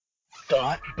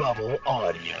Thought Bubble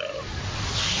Audio.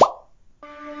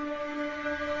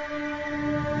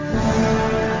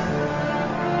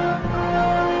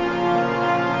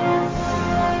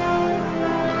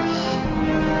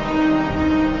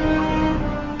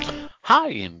 Hi,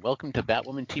 and welcome to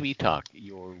Batwoman TV Talk,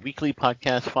 your weekly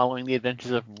podcast following the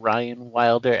adventures of Ryan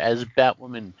Wilder as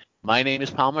Batwoman. My name is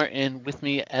Palmer, and with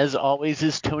me, as always,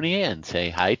 is Tony Ann. Say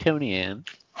hi, Tony Ann.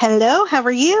 Hello, how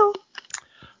are you?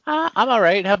 I'm all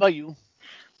right. How about you?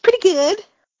 Pretty good.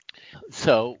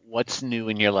 So, what's new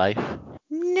in your life?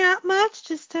 Not much,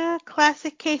 just a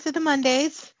classic case of the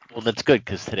Mondays. Well, that's good,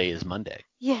 because today is Monday.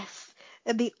 Yes,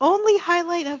 and the only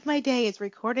highlight of my day is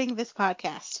recording this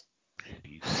podcast.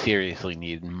 You seriously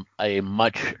need a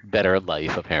much better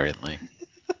life, apparently.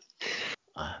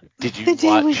 Did you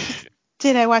watch?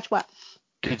 Did I watch what?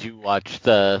 Did you watch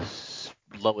the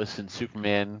Lois and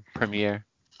Superman premiere?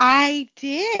 I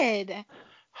did.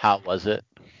 How was it?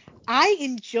 I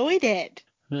enjoyed it.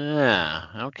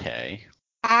 Ah, okay.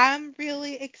 I'm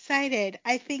really excited.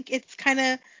 I think it's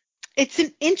an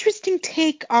interesting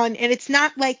take on, and it's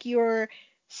not like your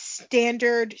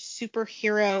standard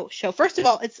superhero show. First of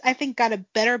all, it's, I think, got a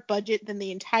better budget than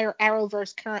the entire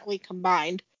Arrowverse currently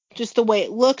combined. Just the way it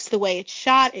looks, the way it's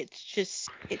shot, it's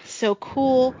so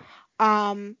cool.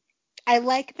 I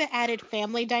like the added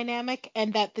family dynamic,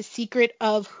 and that the secret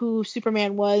of who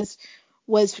Superman was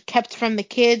kept from the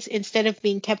kids instead of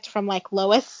being kept from like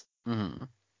Lois. Mm-hmm.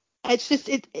 It's just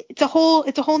it's a whole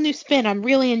new spin. I'm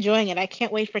really enjoying it. I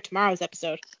can't wait for tomorrow's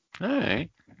episode. All right.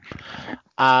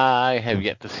 I have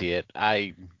yet to see it.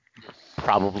 I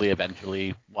probably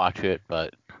eventually watch it,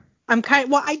 but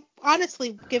I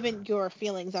honestly, given your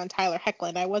feelings on Tyler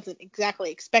Hoechlin, I wasn't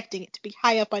exactly expecting it to be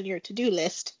high up on your to-do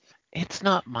list. it's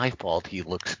not my fault he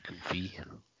looks goofy.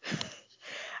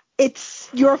 It's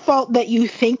your fault that you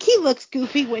think he looks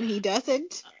goofy when he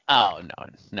doesn't. Oh,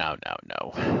 no.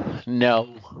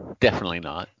 No, definitely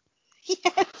not.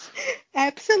 Yes,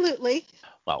 absolutely.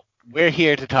 Well, we're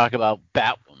here to talk about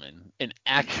Batwoman, an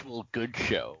actual good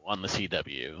show on the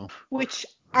CW. Which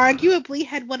arguably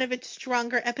had one of its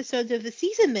stronger episodes of the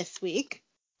season this week.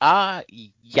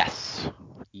 Yes.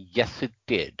 Yes, it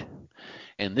did.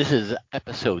 And this is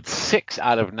episode 6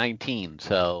 out of 19,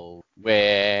 so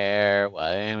we're a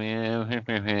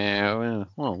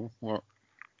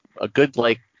good,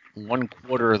 like,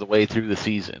 1/4 of the way through the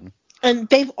season. And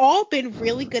they've all been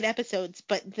really good episodes,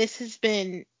 but this has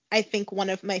been, I think,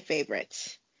 one of my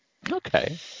favorites.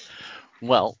 Okay.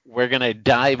 Well, we're going to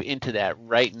dive into that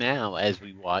right now as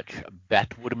we watch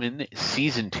Batwoman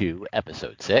Season 2,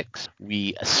 Episode 6.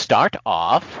 We start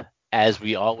off, as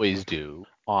we always do,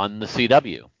 on the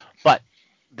CW. But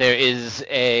there is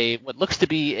what looks to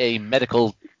be a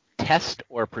medical test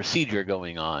or procedure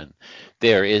going on.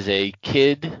 There is a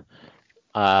kid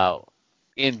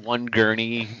in one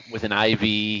gurney with an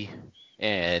IV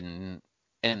and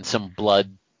some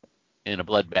blood in a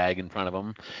blood bag in front of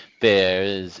him.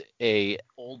 There's a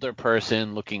older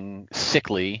person looking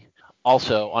sickly,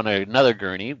 also on another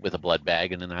gurney with a blood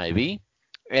bag and an IV.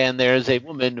 And there's a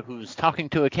woman who's talking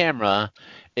to a camera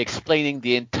explaining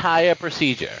the entire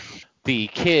procedure. The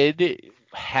kid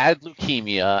had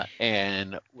leukemia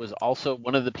and was also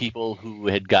one of the people who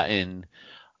had gotten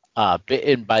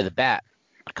bitten by the bat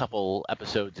a couple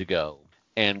episodes ago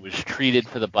and was treated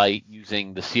for the bite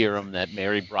using the serum that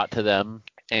Mary brought to them.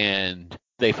 And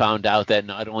they found out that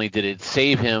not only did it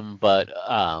save him, but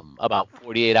about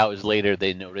 48 hours later,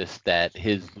 they noticed that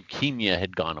his leukemia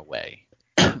had gone away.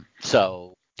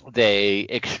 So they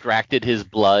extracted his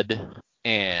blood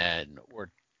and were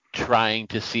trying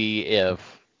to see if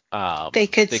They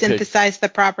could synthesize the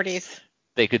properties.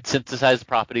 They could synthesize the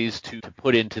properties to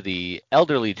put into the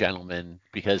elderly gentleman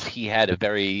because he had a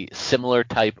very similar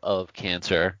type of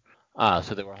cancer.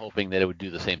 So they were hoping that it would do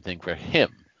the same thing for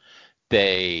him.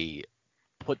 They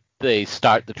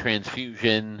start the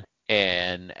transfusion,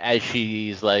 and as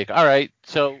she's like, all right,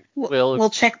 so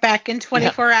we'll check back in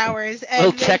 24 hours. And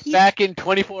we'll check back in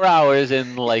 24 hours,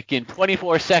 and like in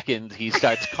 24 seconds, he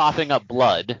starts coughing up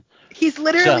blood. He's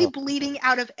literally bleeding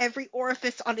out of every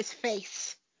orifice on his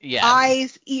face. Yeah.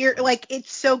 Eyes, ear, like,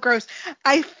 it's so gross.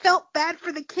 I felt bad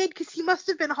for the kid because he must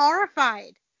have been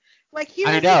horrified. Like,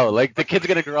 I know, like, the kid's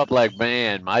gonna grow up like,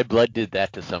 man, my blood did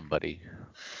that to somebody.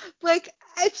 Like,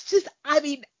 it's just, I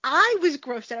mean, I was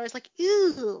grossed out. I was like,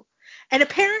 ew. And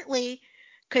apparently,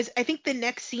 because I think the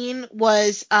next scene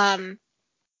was the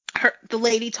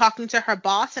lady talking to her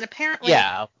boss, and apparently,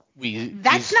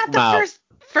 that's not the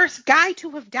first guy to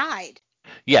have died.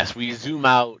 Yes, we zoom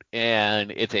out,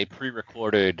 and it's a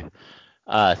pre-recorded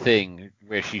thing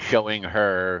where she's showing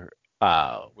her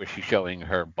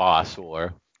boss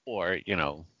or or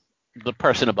the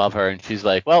person above her, and she's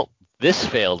like, well, this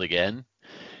failed again.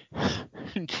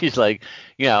 And she's like,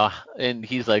 and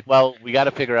he's like, well, we got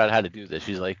to figure out how to do this.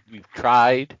 She's like, we've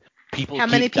tried. People How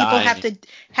many keep people have dying. to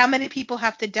how many people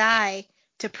have to die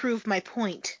to prove my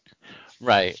point?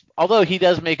 Right. Although he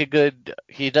does make a good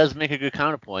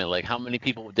counterpoint. Like, how many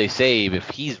people would they save if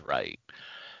he's right?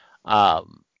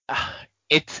 Um,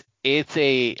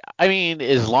 I mean,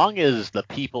 as long as the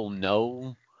people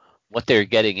know what they're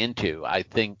getting into, I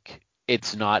think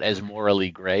it's not as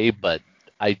morally gray, but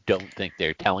I don't think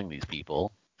they're telling these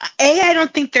people. A, I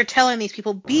don't think they're telling these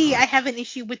people. B, I have an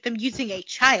issue with them using a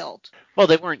child. Well,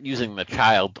 they weren't using the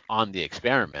child on the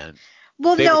experiment.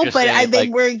 Well, They were no, just but saying, they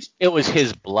like, were. it was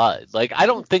his blood. Like, I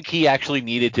don't think he actually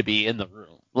needed to be in the room.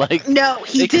 Like, No,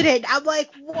 he they, didn't. I'm like,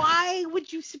 why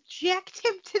would you subject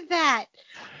him to that?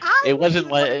 I it wouldn't wasn't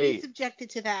even want to be like, subjected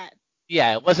to that.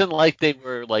 yeah, it wasn't like they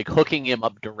were like hooking him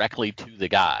up directly to the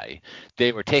guy.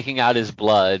 They were taking out his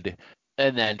blood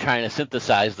and then trying to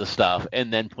synthesize the stuff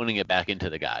and then putting it back into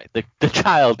the guy. The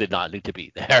child did not need to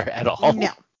be there at all.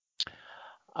 No.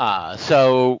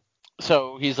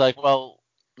 So he's like, well,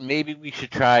 maybe we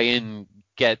should try and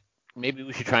get maybe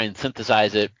we should try and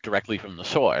synthesize it directly from the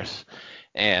source.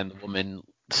 And the woman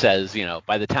says,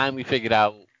 by the time we figured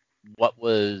out what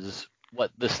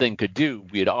this thing could do,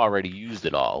 we had already used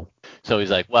it all. So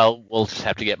he's like, well, we'll just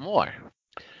have to get more.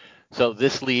 So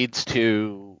this leads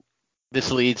to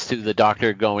the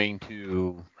doctor going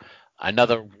to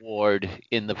another ward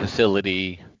in the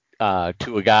facility,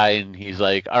 to a guy, and he's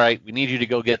like, all right, we need you to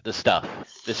go get the stuff.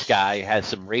 This guy has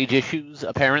some rage issues,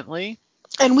 apparently.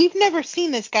 And we've never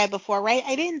seen this guy before, right?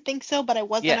 I didn't think so, but I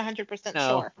wasn't Yeah, 100% no,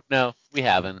 sure. no, we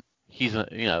haven't.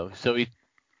 So he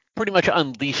pretty much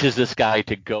unleashes this guy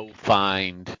to go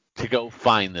find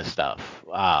this stuff,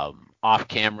 off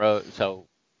camera. So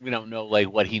we don't know like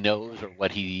what he knows or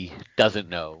what he doesn't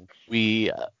know.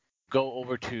 We go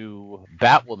over to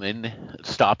Batwoman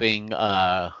stopping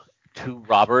two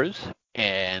robbers,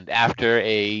 and after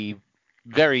a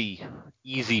very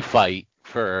easy fight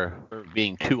for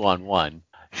being 2-on-1,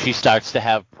 she starts to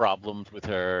have problems with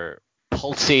her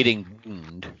pulsating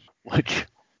wound, which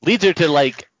leads her to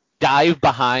like dive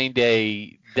behind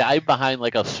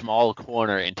like a small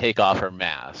corner and take off her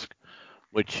mask,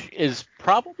 which is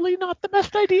probably not the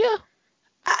best idea.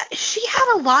 She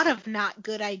had a lot of not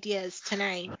good ideas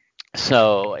tonight.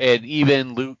 So, and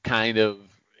even Luke kind of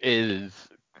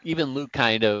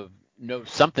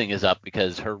knows something is up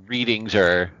because her Through readings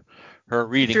are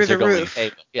the going roof.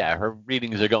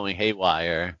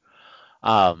 haywire.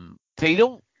 They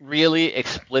don't really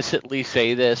explicitly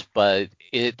say this, but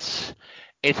it's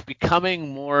becoming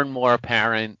more and more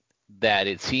apparent that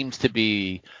it seems to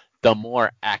be the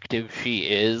more active she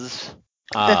is,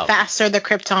 The um, faster the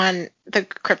kryptonite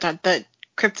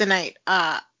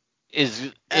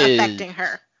is affecting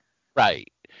her. right.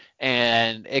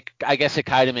 And I guess it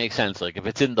kind of makes sense. Like if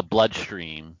it's in the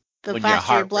bloodstream, The when your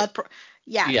faster your heart rate, the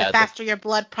yeah, faster your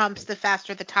blood pumps, the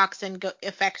faster the toxin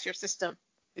affects your system.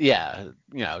 yeah,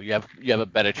 you have a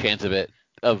better chance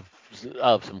of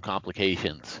some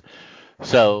complications.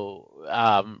 So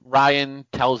Ryan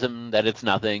tells him that it's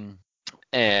nothing,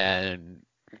 and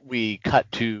we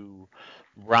cut to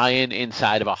Ryan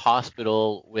inside of a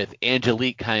hospital with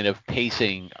Angelique kind of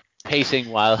pacing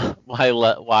while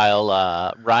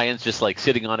Ryan's just like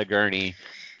sitting on a gurney,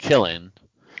 chilling.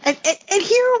 And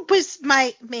here was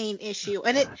my main issue,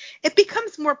 and it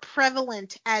becomes more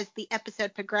prevalent as the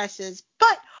episode progresses.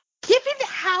 But given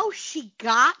how she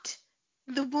got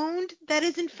the wound that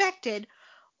is infected,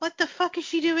 what the fuck is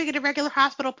she doing at a regular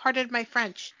hospital? Pardon my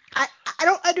French. I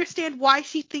don't understand why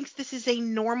she thinks this is a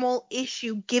normal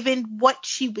issue given what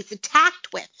she was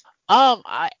attacked with.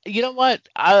 You know what?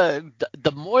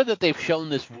 The more that they've shown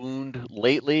this wound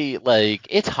lately, like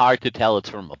it's hard to tell it's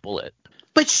from a bullet.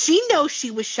 But she knows she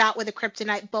was shot with a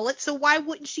kryptonite bullet, so why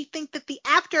wouldn't she think that the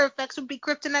after effects would be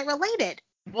kryptonite related?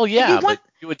 Well, If you yeah, want but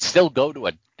you would still go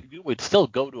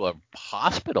to a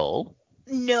hospital.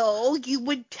 No, you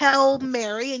would tell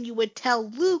Mary and you would tell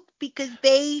Luke because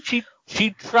they. She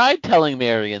tried telling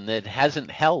Marion that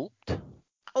hasn't helped.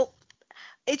 Oh,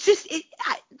 it's just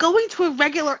going to a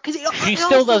regular because She it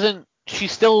still also doesn't. She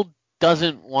still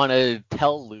doesn't want to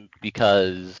tell Luke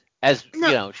because, as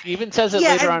no, she even says it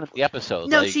yeah, later and on in the episode.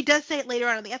 no, Like, she does say it later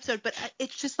on in the episode, but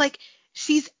it's just like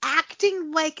she's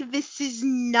acting like this is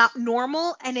not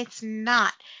normal, and it's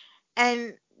not.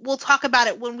 And we'll talk about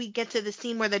it when we get to the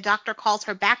scene where the doctor calls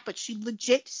her back, but she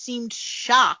legit seemed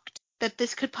shocked that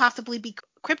this could possibly be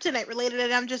kryptonite related,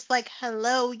 and I'm just like,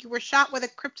 hello, you were shot with a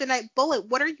kryptonite bullet.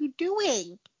 What are you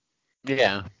doing?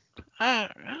 yeah. Uh,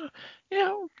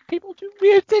 people do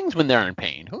weird things when they're in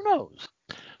pain. Who knows?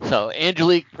 So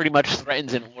Angelique pretty much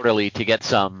threatens an orderly to get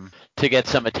some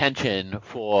attention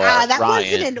for That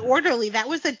wasn't an Ryan. orderly. That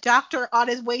was a doctor on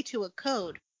his way to a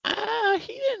code.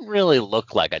 He didn't really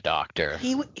look like a doctor.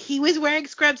 He was wearing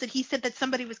scrubs, and he said that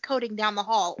somebody was coding down the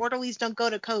hall. Orderlies don't go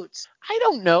to codes. I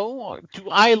don't know. Do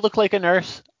I look like a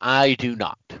nurse? I do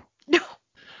not. No.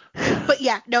 But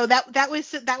yeah, no, that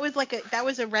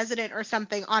was a resident or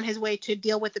something on his way to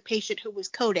deal with the patient who was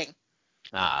coding.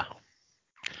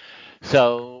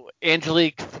 So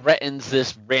Angelique threatens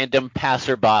this random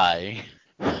passerby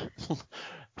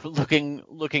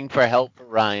looking for help for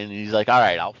Ryan, and he's like, "All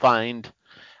right, I'll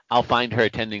find her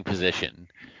attending physician."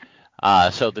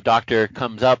 So the doctor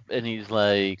comes up and he's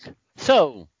like,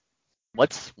 "So,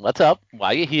 what's up? Why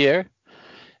are you here?"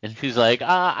 And she's like,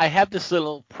 "I have this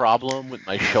little problem with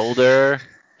my shoulder.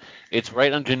 It's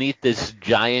right underneath this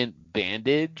giant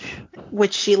bandage."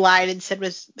 Which she lied and said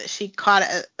was that she caught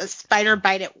a spider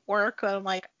bite at work. I'm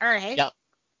like, all right.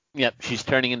 Yep, she's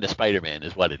turning into Spider-Man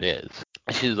is what it is.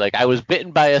 She's like, "I was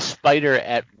bitten by a spider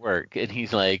at work," and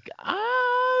he's like,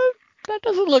 that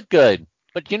doesn't look good.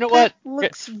 But you know what? That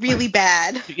looks really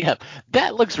bad. Yeah,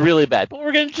 that looks really bad. But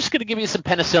we're just gonna give you some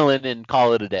penicillin and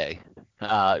call it a day,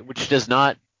 which does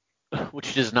not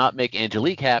make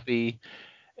Angelique happy.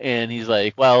 And he's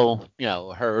like, "Well,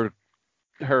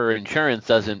 her insurance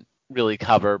doesn't really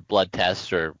cover blood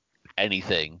tests or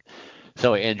anything."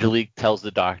 So Angelique tells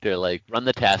the doctor, like, "Run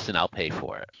the test and I'll pay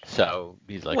for it." So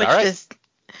he's like, Which "All right,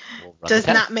 we'll run the does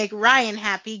test." not make Ryan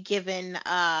happy given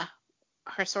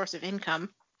her source of income.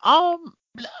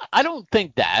 I don't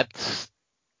think that's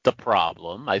the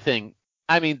problem. I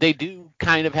mean, they do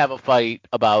kind of have a fight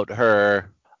about her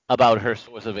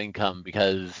source of income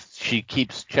because she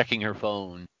keeps checking her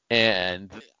phone,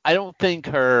 and I don't think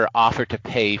her offer to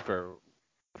pay for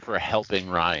helping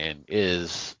Ryan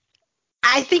is.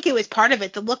 I think it was part of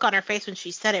it. The look on her face when she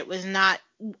said it was not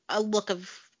a look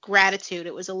of gratitude.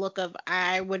 It was a look of,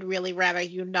 I would really rather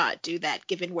you not do that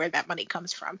given where that money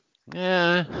comes from.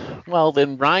 Yeah, well,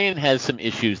 then Ryan has some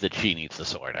issues that she needs to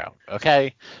sort out.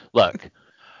 Okay, look,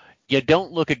 you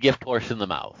don't look a gift horse in the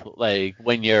mouth. Like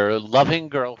when your loving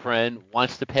girlfriend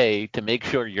wants to pay to make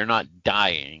sure you're not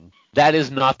dying, that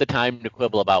is not the time to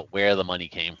quibble about where the money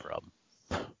came from.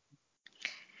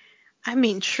 I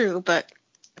mean, true, but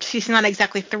she's not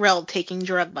exactly thrilled taking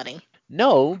drug money.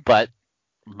 No, but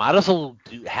might as well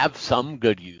have some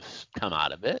good use come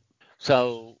out of it.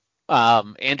 So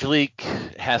Angelique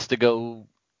has to go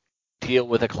deal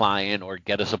with a client or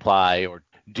get a supply or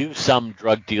do some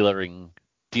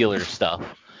dealer stuff.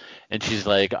 And she's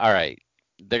like, "All right,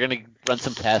 they're going to run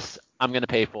some tests. I'm going to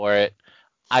pay for it.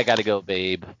 I got to go,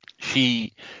 babe."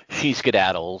 She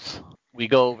skedaddles. We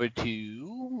go over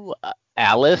to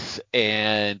Alice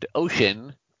and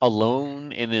Ocean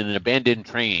alone in an abandoned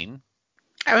train.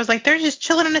 I was like, they're just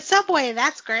chilling in a subway.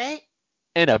 That's great.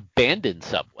 An abandoned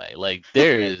subway. Like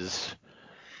there's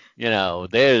Not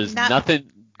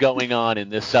nothing going on in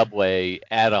this subway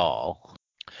at all.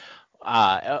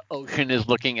 Ocean is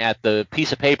looking at the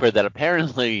piece of paper that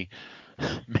apparently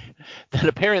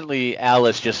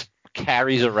Alice just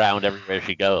carries around everywhere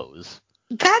she goes.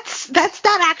 that's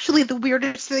not actually the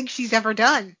weirdest thing she's ever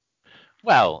done.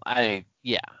 Well,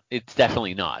 it's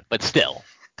definitely not, but still.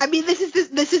 I mean, this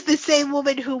is the same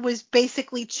woman who was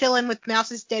basically chilling with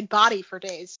Mouse's dead body for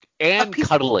days. And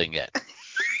cuddling it.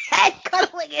 And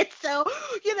cuddling it, so,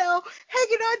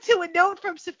 hanging on to a note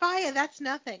from Sophia, that's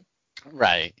nothing.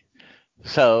 Right.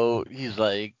 So he's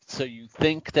like, "So you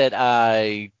think that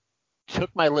I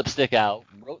took my lipstick out,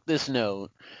 wrote this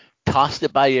note, tossed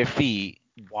it by your feet.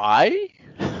 Why?"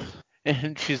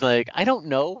 And she's like, "I don't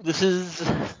know. This is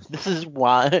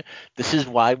why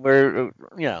we're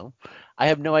I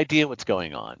have no idea what's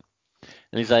going on."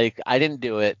 And he's like, "I didn't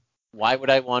do it. Why would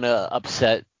I want to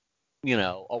upset,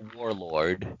 a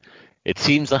warlord? It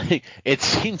seems like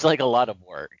a lot of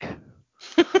work."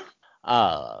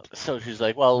 So she's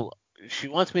like, "Well, she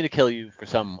wants me to kill you for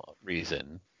some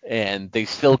reason, and they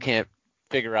still can't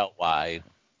figure out why,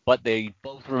 but they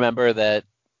both remember that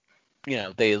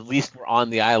they at least were on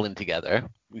the island together."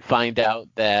 We find out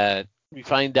that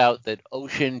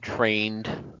Ocean trained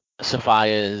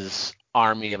Sophia's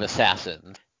army of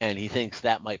assassins, and he thinks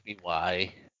that might be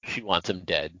why she wants him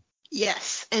dead.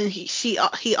 Yes, and he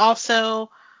also,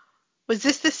 was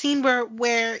this the scene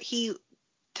where he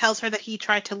tells her that he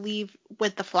tried to leave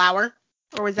with the flower,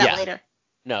 or was that later?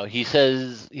 No, he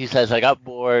says I got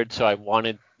bored, so I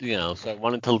wanted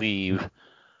to leave,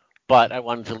 but I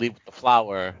wanted to leave with the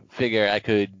flower. Figure I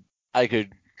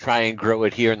could try and grow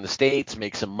it here in the States,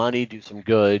 make some money, do some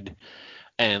good,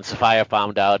 And Sophia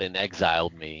found out and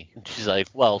exiled me. And she's like,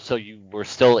 well, so you were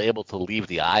still able to leave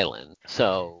the island.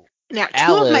 So Now,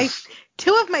 Alice,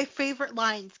 two of my favorite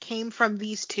lines came from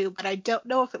these two, but I don't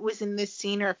know if it was in this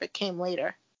scene or if it came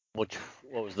later.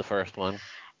 what was the first one?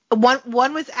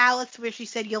 One was Alice, where she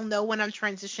said, "You'll know when I'm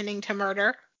transitioning to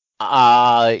murder."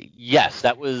 Yes,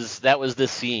 that was the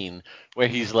scene where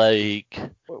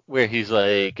where he's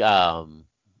like,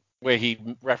 where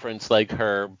he referenced like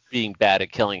her being bad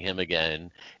at killing him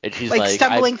again, and she's Like like,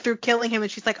 stumbling through killing him,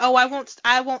 and she's like, "Oh, I won't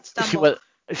she stumble."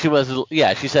 was,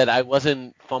 yeah, she said, I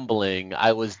wasn't fumbling,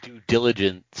 I was due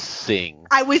diligencing.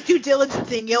 I was due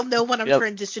diligencing. You'll know when I'm Yep,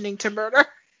 transitioning to murder.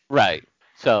 right.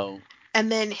 So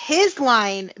And then his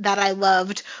line that I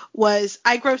loved was,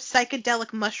 "I grow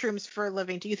psychedelic mushrooms for a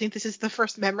living. Do you think this is the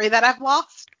first memory that I've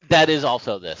lost?" that is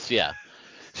also this, yeah.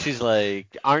 She's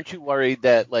like, aren't you worried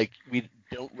that like we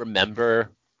don't remember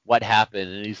what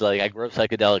happened? And he's like, I grow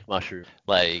psychedelic mushrooms.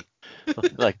 Like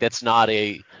that's not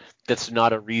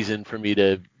a reason for me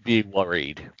to be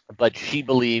worried. But she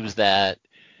believes that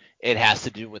it has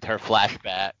to do with her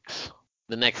flashbacks.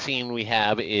 The next scene we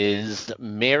have is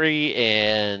Mary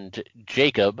and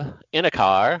Jacob in a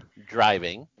car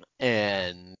driving,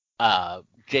 and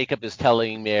Jacob is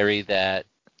telling Mary that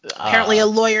Apparently, uh, a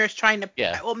lawyer is trying to.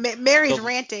 yeah, Well, Mary's the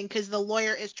ranting because the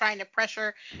lawyer is trying to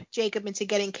pressure Jacob into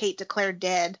getting Kate declared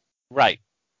dead. right,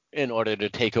 in order to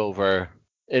take over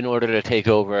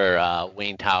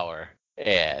Wayne Tower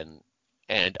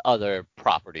and other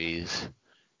properties.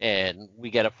 And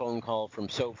we get a phone call from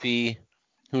Sophie,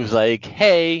 who's like,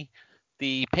 "Hey,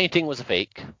 the painting was a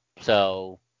fake,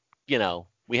 so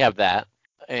we have that."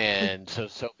 And so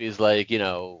Sophie's like,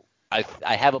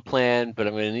 I have a plan, but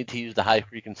I'm going to need to use the high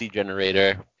frequency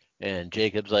generator. And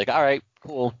Jacob's like, all right,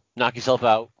 cool, knock yourself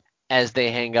out. As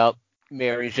they hang up,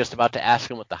 Mary's just about to ask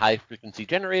him what the high frequency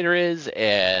generator is,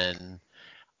 and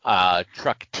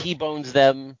truck T-bones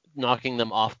them, knocking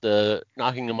them off the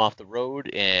road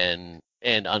and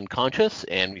unconscious.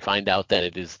 And we find out that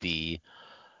it is the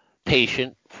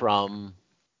patient from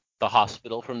the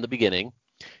hospital from the beginning.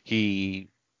 He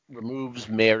removes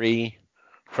Mary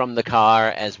from the car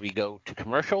as we go to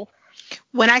commercial.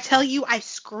 When I tell you I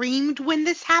screamed when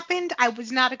this happened, I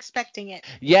was not expecting it.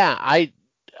 Yeah, I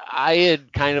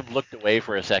had kind of looked away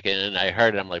for a second and I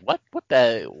heard it. I'm like,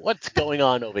 what's going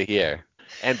on over here?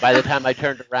 And by the time I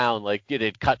turned around, like it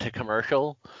had cut to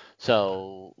commercial.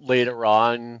 So later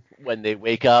on, when they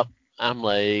wake up, I'm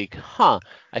like, huh,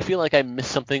 I feel like I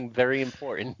missed something very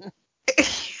important.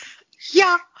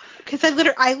 Yeah, because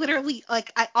I literally,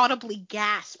 like, I audibly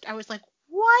gasped. I was like,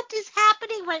 "What is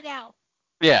happening right now?"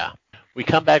 Yeah. We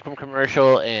come back from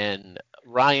commercial and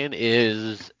Ryan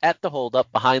is at the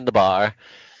holdup behind the bar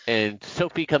and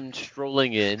Sophie comes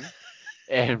strolling in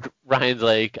and Ryan's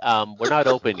like, we're not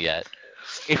open yet.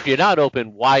 If you're not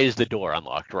open, why is the door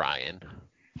unlocked, Ryan?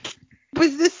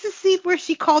 Was this the scene where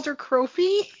she called her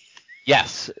Crophie?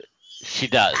 Yes, she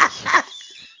does.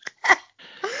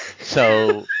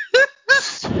 So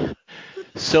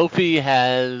Sophie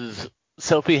has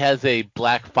Sophie has a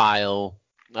black file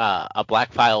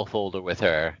folder with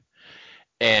her,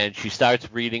 and she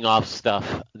starts reading off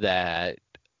stuff that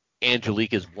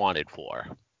Angelique is wanted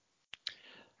for.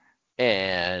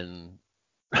 And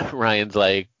Ryan's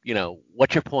like,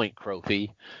 what's your point,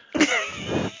 Crophie?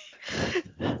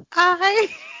 I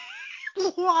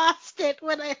lost it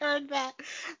when I heard that.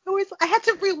 I had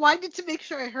to rewind it to make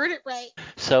sure I heard it right.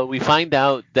 So we find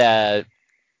out a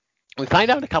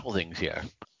couple things here,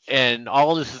 and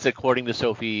all this is according to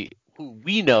Sophie, who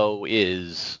we know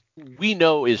is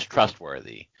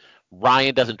trustworthy.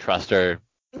 Ryan doesn't trust her,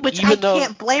 Which I even though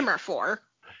can't blame her for.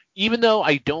 even though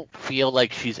I don't feel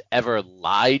like she's ever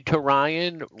lied to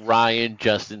Ryan. Ryan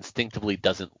just instinctively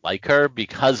doesn't like her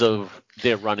because of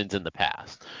their run-ins in the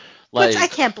past. Which I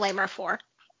Like, can't blame her for.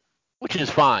 which is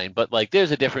fine, but like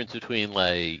there's a difference between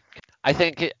like I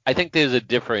think there's a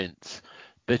difference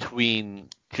between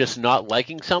just not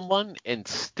liking someone and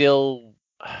still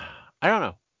I don't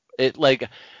know. It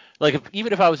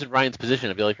even if I was in Ryan's position,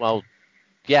 I'd be like, well,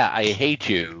 yeah, I hate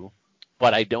you,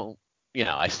 but I don't,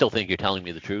 I still think you're telling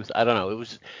me the truth. I don't know.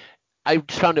 I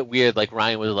just found it weird. Like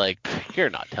Ryan was like, you're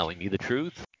not telling me the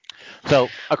truth.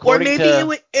 So Or according maybe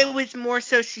to it was more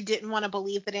so she didn't want to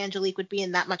believe that Angelique would be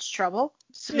in that much trouble.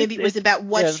 So it, maybe it it was about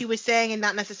what yeah, she was saying and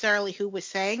not necessarily who was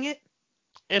saying it.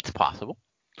 it's possible.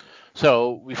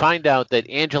 So we find out that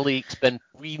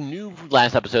we knew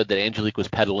last episode that Angelique was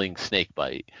peddling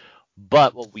snakebite,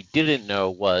 but what we didn't know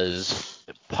was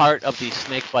part of the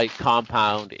snakebite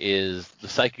compound is the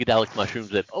psychedelic mushrooms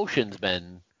that Ocean's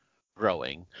been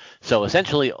growing. So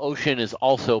essentially, Ocean is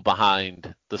also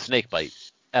behind the snakebite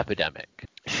epidemic.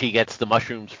 She gets the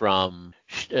mushrooms from,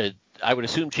 I would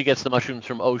assume she gets the mushrooms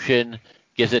from Ocean,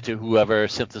 gives it to whoever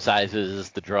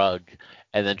synthesizes the drug,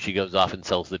 and then she goes off and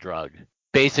sells the drug.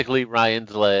 Basically,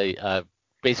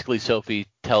 basically Sophie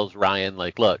tells Ryan,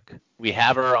 like, look, we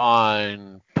have her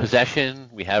on possession,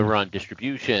 we have her on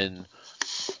distribution,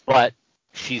 but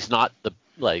she's not the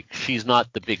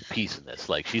big piece in this.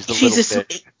 Like, she's the little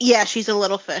fish. Yeah, she's a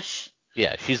little fish.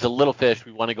 Yeah, she's the little fish.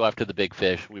 We want to go after the big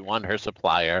fish. We want her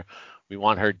supplier. We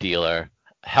want her dealer.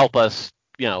 Help us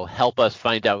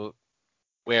find out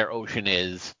where Ocean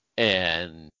is,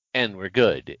 and we're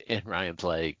good. And Ryan's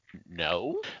like,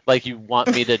 no. Like, you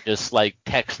want me to just, like,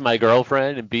 text my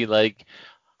girlfriend and be like,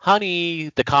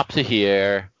 honey, the cops are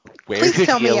here. Where's your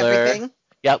dealer? Please tell me everything.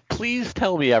 Yeah, please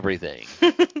tell me everything.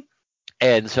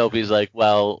 And Sophie's like,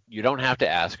 well, you don't have to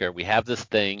ask her. We have this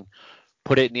thing.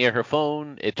 Put it near her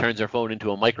phone. It turns her phone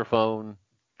into a microphone,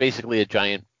 basically a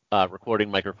giant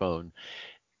recording microphone.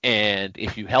 And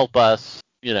if you help us,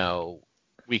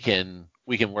 we can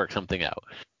work something out.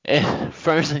 And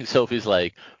first thing Sophie's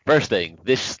like,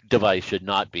 this device should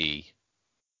not even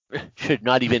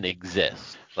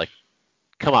exist. Like,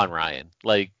 come on, Ryan.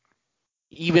 Like,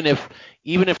 even if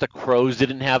the Crows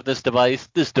didn't have this device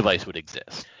would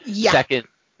exist. Yeah.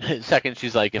 Second,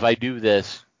 she's like, if I do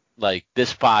this, like,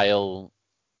 this file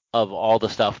of all the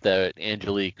stuff that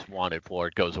Angelique's wanted for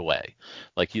it goes away.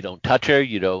 Like, you don't touch her,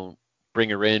 you don't bring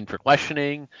her in for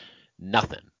questioning,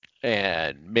 nothing.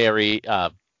 And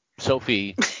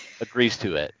Sophie agrees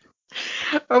to it.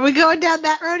 Are we going down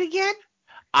that road again?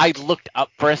 I looked up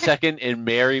for a second and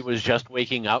Mary was just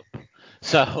waking up.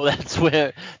 So that's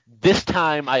where this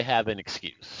time I have an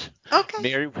excuse. Okay.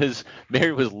 Mary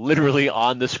was literally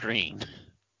on the screen.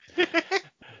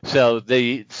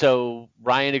 So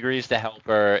Ryan agrees to help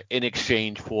her in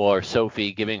exchange for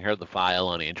Sophie giving her the file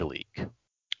on Angelique.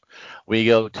 We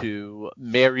go to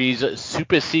Mary's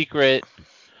super secret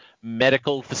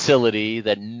medical facility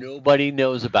that nobody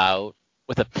knows about,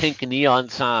 with a pink neon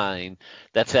sign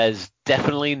that says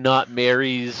definitely not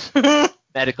Mary's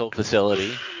medical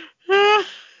facility.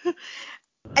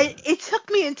 It took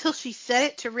me until she said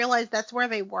it to realize that's where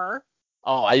they were.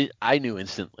 Oh, I knew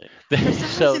instantly. For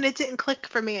some reason, it didn't click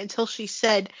for me until she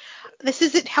said, "This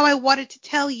isn't how I wanted to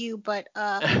tell you, but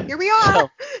here we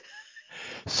are."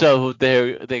 So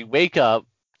they wake up,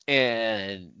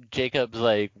 and Jacob's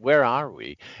like, "Where are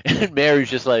we?" And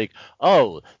Mary's just like,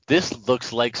 "Oh, this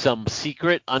looks like some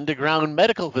secret underground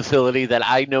medical facility that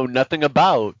I know nothing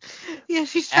about." Yeah,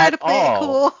 she's trying to play it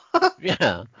cool.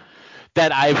 Yeah,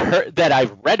 that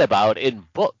I've read about in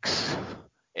books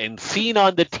and seen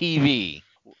on the TV.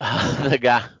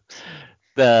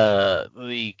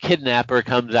 The kidnapper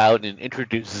comes out and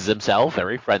introduces himself,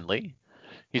 very friendly.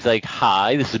 He's like,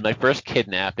 "Hi, this is my first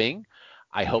kidnapping.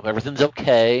 I hope everything's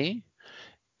okay."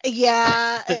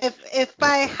 Yeah, if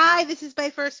by "hi, this is my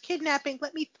first kidnapping,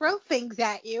 let me throw things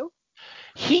at you."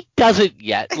 He doesn't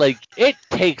yet. Like, it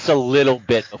takes a little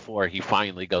bit before he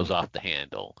finally goes off the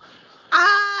handle.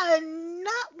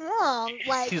 Not long.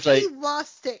 Like, he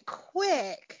lost it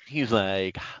quick. He's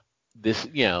like, this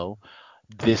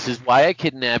is why I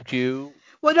kidnapped you.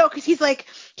 Well, no, because he's like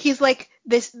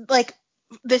this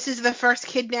is the first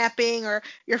kidnapping or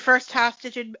your first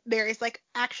hostage, and Mary's like,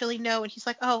 actually no, and he's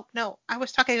like, oh no, I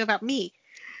was talking about me.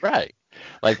 Right.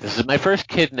 Like, this is my first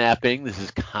kidnapping. This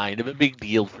is kind of a big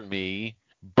deal for me,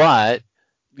 but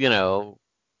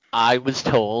I was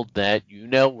told that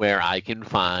where I can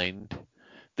find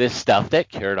this stuff that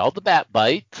cured all the bat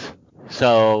bites.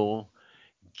 So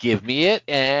give me it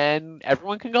and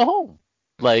everyone can go home.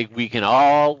 Like, we can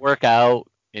all work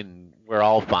out and we're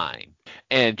all fine.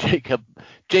 And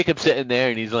Jacob's sitting there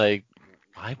and he's like,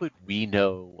 why would we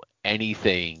know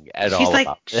anything at all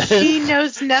about this? She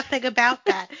knows nothing about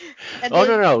that. And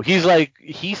no. He's like,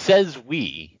 he says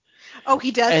we. Oh,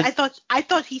 he does? And I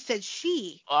thought he said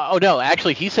she. Oh, no,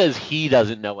 actually, he says he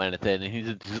doesn't know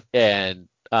anything. And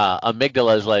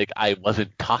Amygdala's like, I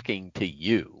wasn't talking to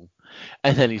you.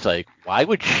 And then he's like, why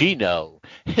would she know?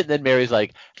 And then Mary's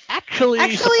like, actually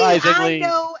surprisingly, I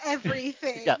know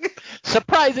everything. Yeah,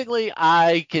 surprisingly,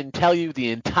 I can tell you the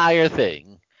entire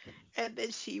thing. And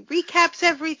then she recaps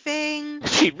everything.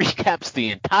 She recaps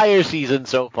the entire season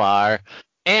so far,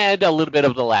 and a little bit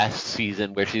of the last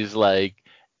season where she's like,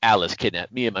 Alice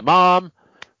kidnapped me and my mom,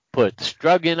 put this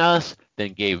drug in us,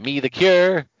 then gave me the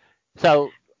cure. So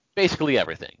basically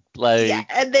everything. Like, yeah,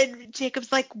 and then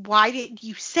Jacob's like, why didn't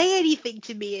you say anything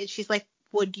to me? And she's like,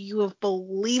 would you have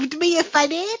believed me if I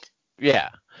did? Yeah.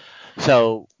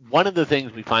 So one of the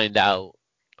things we find out,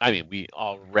 I mean, we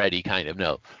already kind of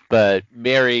know, but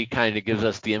Mary kind of gives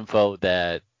us the info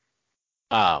that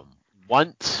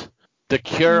once. The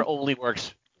cure only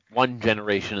works one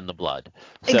generation in the blood.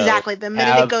 So exactly. The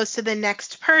minute it goes to the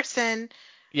next person,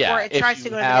 or it tries to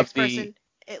go to the next person,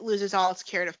 it loses all its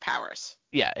curative powers.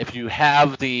 Yeah, if you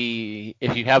have the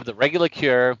regular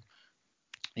cure,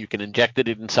 you can inject it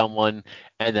in someone,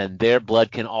 and then their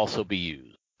blood can also be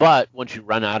used. But once you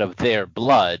run out of their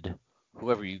blood,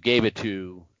 whoever you gave it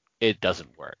to, it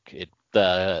doesn't work.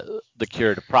 The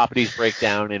curative properties break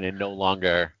down, and it no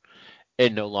longer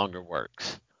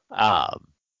works.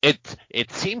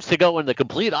 It seems to go in the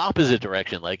complete opposite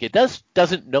direction. Like it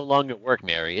doesn't no longer work,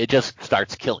 Mary. It just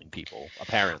starts killing people,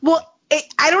 apparently. Well,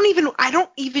 I don't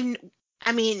even.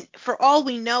 I mean, for all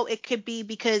we know, it could be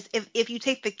because if you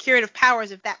take the curative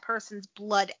powers of that person's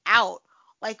blood out,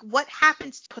 like what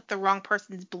happens to put the wrong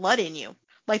person's blood in you?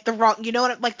 Like the wrong,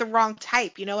 like the wrong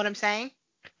type. You know what I'm saying?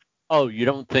 Oh, you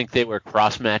don't think they were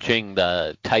cross-matching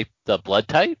the blood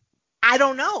type? I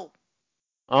don't know.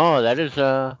 Oh, that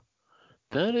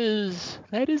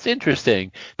is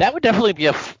interesting. That would definitely be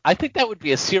I think that would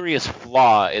be a serious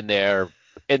flaw in their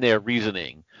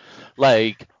reasoning.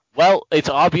 Like, well, it's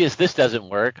obvious this doesn't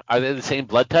work. Are they the same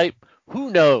blood type?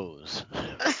 Who knows?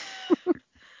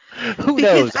 Who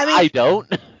knows? I don't.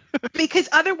 Because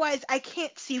otherwise, I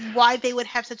can't see why they would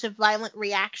have such a violent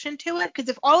reaction to it. Because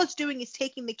if all it's doing is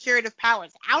taking the curative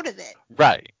powers out of it,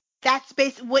 right?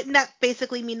 Wouldn't that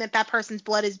basically mean that person's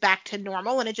blood is back to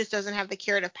normal and it just doesn't have the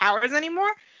curative powers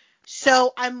anymore?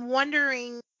 So I'm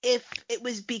wondering if it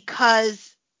was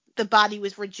because the body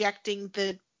was rejecting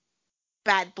the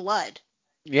bad blood.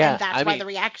 Yeah, and that's why the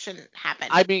reaction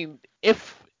happened. I mean,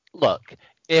 if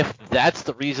that's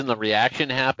the reason the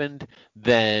reaction happened,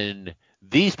 then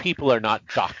these people are not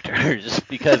doctors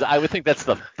because I would think that's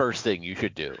the first thing you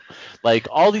should do. Like,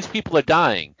 all these people are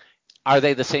dying. Are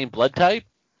they the same blood type?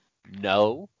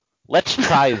 No. Let's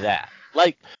try that.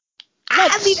 Like,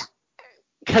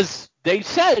 because they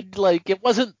said like it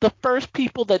wasn't the first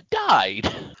people that died.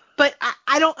 But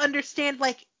I don't understand,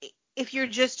 like, if you're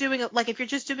just doing a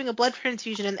blood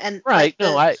transfusion and right. Like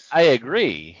no, I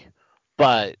agree,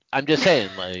 but I'm just saying,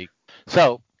 like,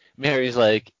 so Mary's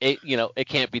like, it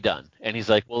can't be done, and he's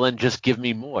like, well, then just give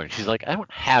me more. And she's like, I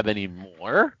don't have any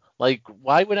more. Like,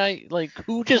 why would I? Like,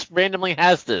 who just randomly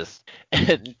has this?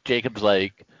 And Jacob's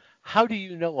like, how do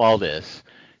you know all this?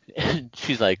 And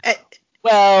she's like,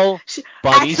 well,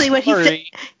 Bunny, actually, what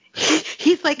sorry.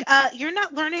 he's like, you're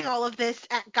not learning all of this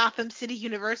at Gotham City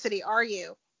University, are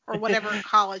you? Or whatever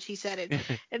college he said it.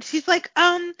 And she's like,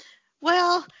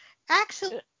 well,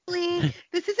 actually,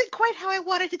 this isn't quite how I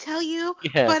wanted to tell you,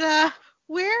 but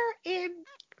we're in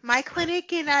my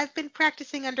clinic and I've been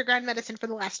practicing underground medicine for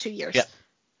the last 2 years.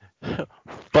 Yeah.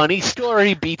 Funny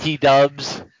story, BT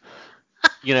Dubs.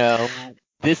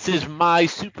 This is my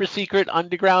super secret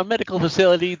underground medical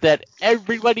facility that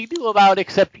everybody knew about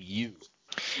except you.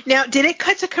 Now, did it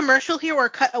cut to commercial here or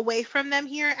cut away from them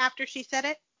here after she said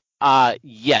it?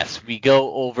 Yes, we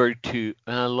go over to.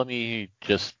 Let me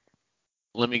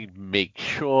make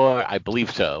sure. I believe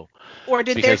so. Or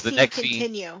did their scene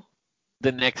continue?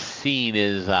 The next scene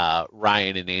is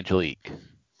Ryan and Angelique.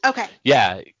 Okay.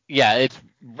 Yeah, it's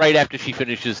right after she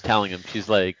finishes telling him. She's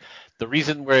like, the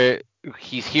reason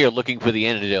he's here looking for the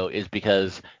antidote is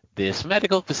because this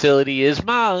medical facility is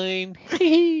mine.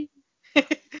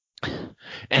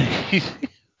 And she's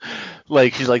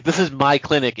like, this is my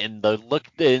clinic, and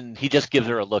and he just gives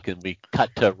her a look, and we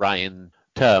cut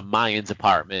to Mayan's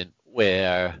apartment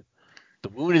where the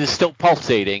wound is still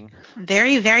pulsating.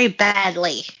 Very, very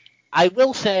badly. I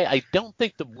will say, I don't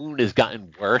think the wound has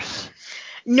gotten worse.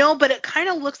 No, but it kind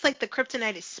of looks like the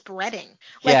kryptonite is spreading.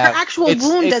 Like, her actual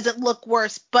wound doesn't look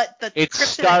worse, but the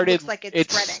kryptonite looks like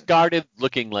it's spreading. It started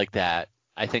looking like that,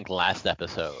 I think, last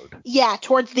episode. Yeah,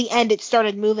 towards the end it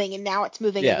started moving, and now it's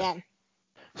moving again.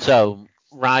 So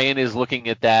Ryan is looking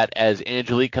at that as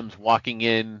Angelique comes walking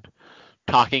in,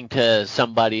 talking to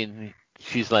somebody, and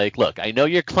she's like, look, I know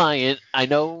your client. I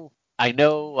know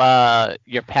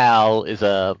your pal is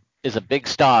a big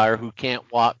star who can't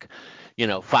walk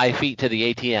 5 feet to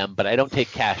the ATM, but I don't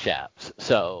take cash apps.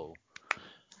 So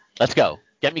let's go.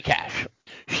 Get me cash.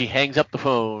 She hangs up the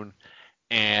phone,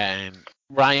 and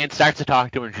Ryan starts to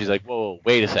talk to her, and she's like, whoa,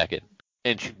 wait a second.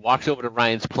 And she walks over to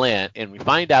Ryan's plant, and we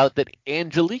find out that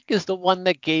Angelique is the one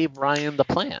that gave Ryan the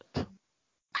plant.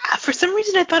 For some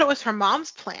reason, I thought it was her mom's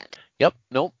plant. Yep.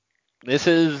 Nope. This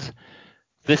is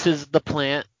the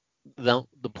plant. The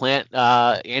plant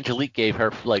Angelique gave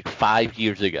her like 5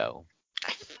 years ago.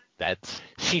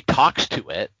 She talks to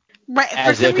it, right,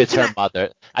 as if it's her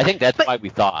mother. I think that's why we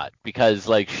thought, because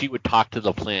like she would talk to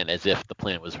the plant as if the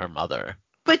plant was her mother.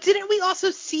 But didn't we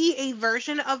also see a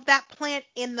version of that plant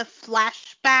in the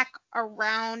flashback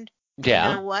around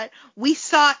Yeah. what? We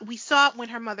saw it when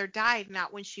her mother died,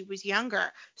 not when she was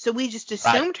younger. So we just Right.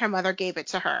 assumed her mother gave it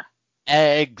to her.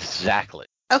 Exactly.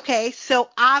 Okay, so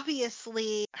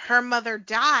obviously her mother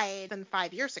died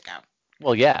 5 years ago.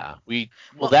 Well, yeah. We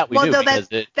knew no, because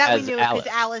it that we as knew because Alice.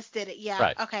 Alice did it. Yeah.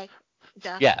 Right. Okay.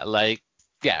 Duh.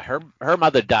 Yeah, her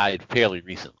mother died fairly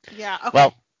recently. Yeah. Okay.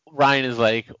 Well, Ryan is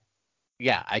like,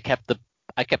 yeah, I kept the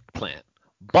plant.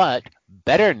 But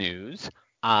better news,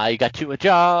 I got you a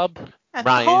job. At the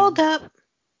Ryan. hold up.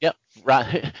 Yep,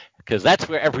 right, because that's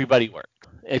where everybody works.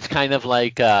 It's kind of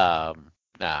like It's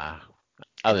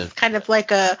kind of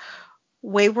like a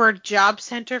Wayward Job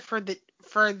Center for the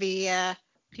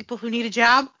people who need a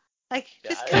job. Like,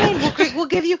 just come in. We'll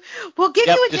give you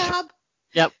a job.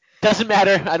 Yep. Doesn't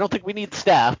matter. I don't think we need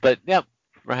staff, but yep.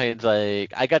 Ryan's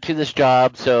like, I got you this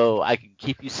job so I can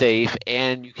keep you safe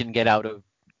and you can get out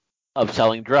of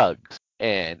selling drugs.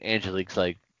 And Angelique's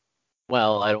like,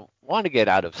 well, I don't want to get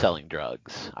out of selling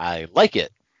drugs. I like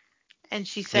it. And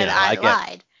she said, I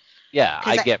lied. Yeah,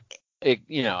 I get it.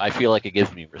 I feel like it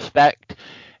gives me respect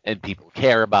and people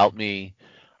care about me.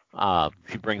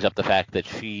 She brings up the fact that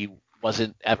she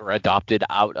wasn't ever adopted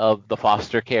out of the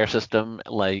foster care system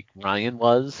like Ryan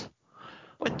was.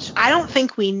 Which I don't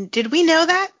think did we know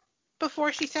that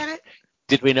before she said it?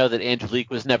 Did we know that Angelique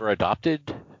was never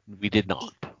adopted? We did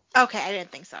not. Okay, I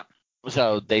didn't think so.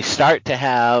 So they start to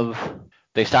have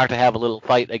a little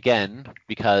fight again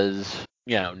because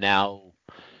now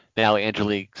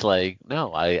Angelique's like,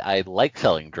 no, I like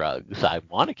selling drugs. I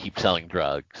want to keep selling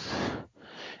drugs.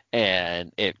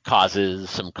 And it causes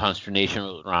some consternation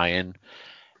with Ryan.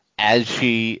 As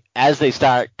they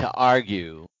start to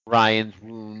argue, Ryan's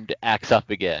wound acts up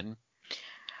again.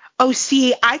 Oh,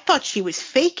 see, I thought she was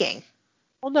faking.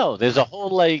 Well, no, there's a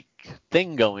whole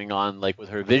thing going on with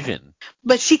her vision.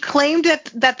 But she claimed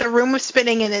that the room was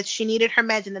spinning and that she needed her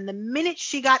meds, and then the minute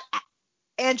she got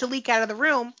Angelique out of the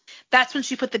room, that's when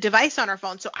she put the device on her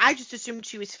phone. So I just assumed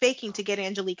she was faking to get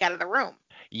Angelique out of the room.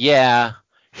 Yeah,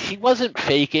 she wasn't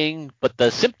faking, but the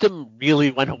symptom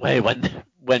really went away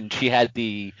when she had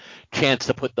the chance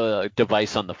to put the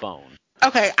device on the phone.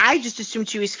 Okay, I just assumed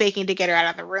she was faking to get her out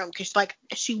of the room because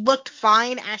she looked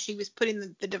fine as she was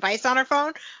putting the device on her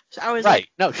phone. So I was right.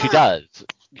 No, she does.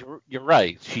 You're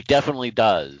right. She definitely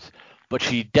does. But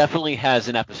she definitely has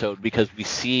an episode because we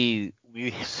see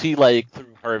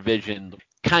through her vision,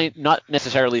 not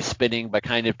necessarily spinning, but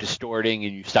kind of distorting,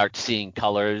 and you start seeing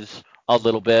colors a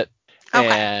little bit. Okay.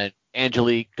 And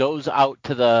Angelique goes out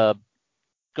to the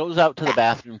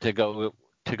bathroom to go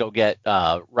get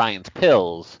Ryan's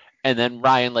pills, and then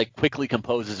Ryan quickly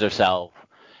composes herself,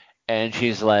 and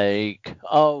she's like,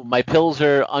 "Oh, my pills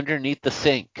are underneath the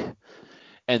sink,"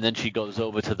 and then she goes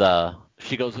over to the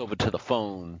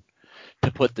phone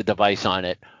to put the device on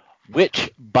it,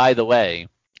 which, by the way,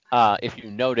 if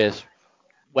you notice,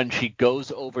 when she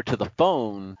goes over to the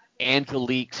phone,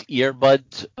 Angelique's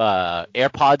AirPods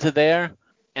are there,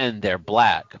 and they're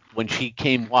black. When she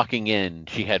came walking in,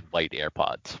 she had white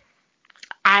AirPods.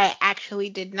 I actually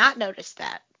did not notice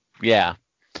that. Yeah.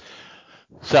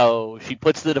 So she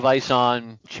puts the device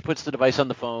on. She puts the device on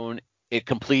the phone. It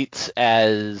completes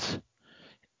as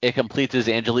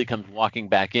Angelique comes walking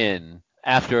back in.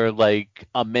 After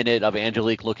a minute of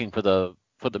Angelique looking for the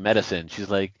medicine, she's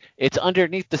like, "It's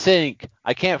underneath the sink.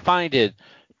 I can't find it.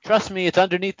 Trust me, it's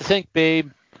underneath the sink,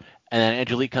 babe." And then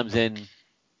Angelique comes in.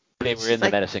 They were in the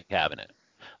medicine cabinet.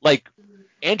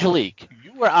 Angelique,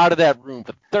 you were out of that room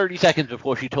for 30 seconds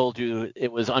before she told you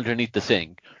it was underneath the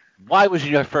sink. Why was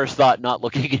your first thought not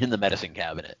looking in the medicine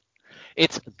cabinet?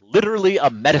 It's literally a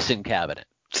medicine cabinet.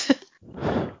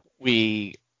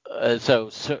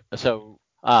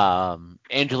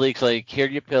 Angelique's like, here are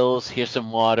your pills, here's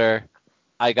some water.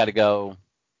 I gotta go.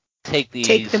 Take these.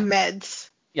 Take the meds.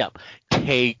 Yep.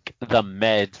 Take the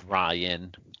meds,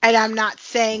 Ryan. And I'm not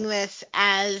saying this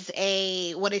as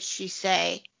what did she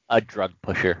say? A drug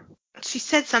pusher. She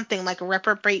said something like a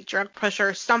reprobate drug pusher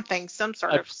or something, some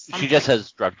sort of something. She just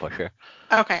says drug pusher.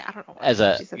 Okay, I don't know. She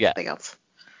said something else.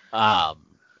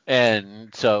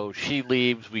 And so she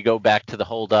leaves. We go back to the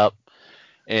holdup,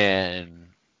 and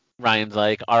Ryan's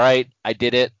like, "All right, I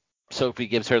did it." Sophie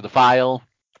gives her the file,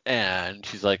 and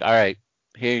she's like, "All right,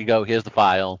 here you go. Here's the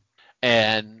file."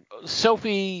 And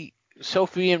Sophie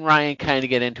and Ryan kind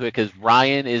of get into it because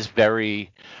Ryan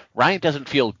doesn't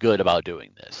feel good about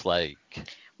doing this.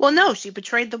 Well, no, she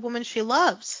betrayed the woman she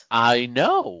loves. I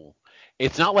know.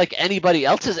 It's not like anybody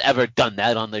else has ever done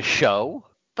that on this show.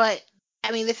 But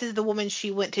I mean, this is the woman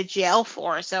she went to jail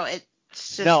for, so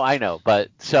It's No, just I know, but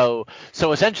so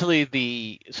essentially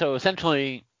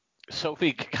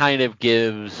Sophie kind of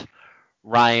gives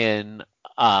Ryan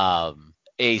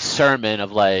a sermon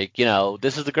of like,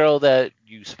 this is the girl that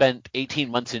you spent 18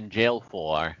 months in jail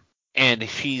for, and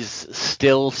she's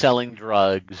still selling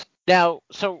drugs. Now,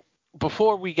 so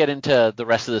before we get into the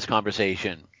rest of this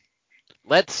conversation,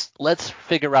 let's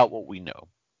figure out what we know.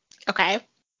 okay.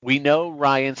 We know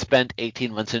Ryan spent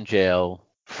 18 months in jail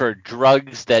for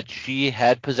drugs that she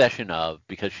had possession of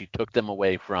because she took them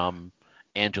away from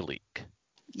Angelique.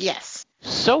 Yes.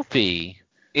 Sophie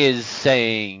is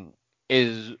saying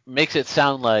makes it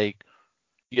sound like,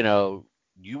 you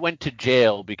went to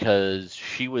jail because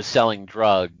she was selling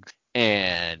drugs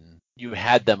and you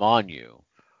had them on you.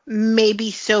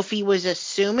 Maybe Sophie was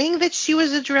assuming that she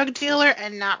was a drug dealer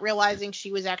and not realizing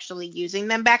she was actually using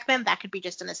them back then. That could be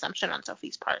just an assumption on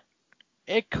Sophie's part.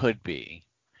 It could be.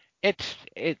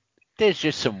 It there's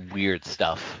just some weird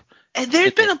stuff And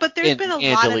there's been in a lot of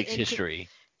Angelique's history.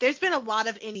 there's been a lot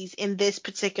of indies in this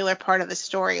particular part of the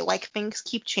story. Like, things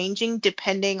keep changing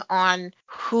depending on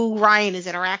who Ryan is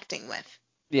interacting with.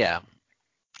 Yeah.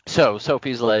 So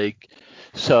Sophie's like,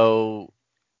 so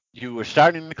you were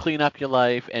starting to clean up your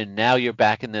life and now you're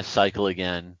back in this cycle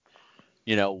again.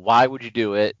 Why would you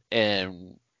do it?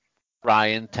 And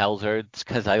Ryan tells her it's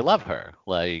because I love her.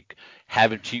 Like,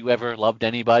 haven't you ever loved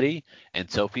anybody? And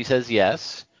Sophie says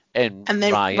yes. And And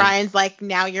then Ryan's like,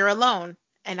 now you're alone.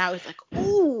 And I was like,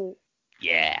 ooh.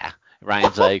 yeah.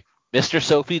 Ryan's like, Mr.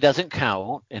 Sophie doesn't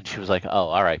count. And she was like, oh,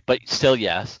 all right. But still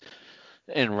yes.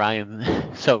 And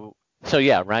Ryan, so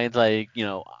yeah, Ryan's like,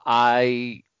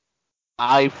 I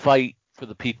fight for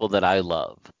the people that I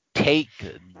love. Take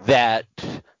that,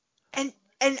 And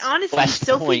honestly, West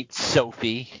Point,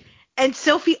 Sophie. And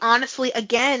Sophie honestly,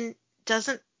 again,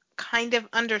 doesn't kind of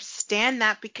understand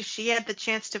that because she had the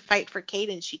chance to fight for Kate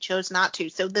and she chose not to.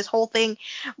 So this whole thing,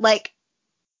 like,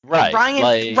 Right.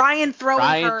 Ryan Ryan's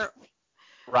throwing her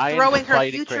fighting for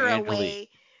future Angelique. away.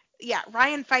 Yeah,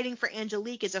 Ryan fighting for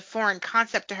Angelique is a foreign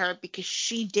concept to her because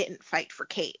she didn't fight for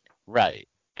Kate. Right.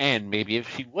 And maybe if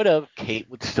she would have, Kate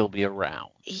would still be around.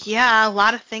 Yeah, a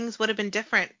lot of things would have been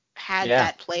different had Yeah.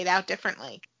 that played out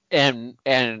differently. And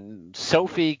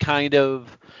Sophie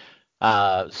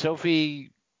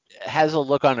Sophie has a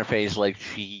look on her face like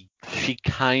she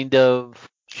kind of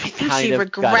I think she got it.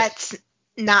 regrets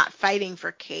not fighting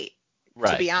for Kate,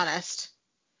 to be Right. honest.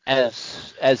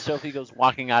 As Sophie goes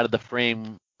walking out of the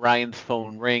frame, Ryan's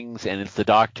phone rings and it's the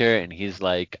doctor and he's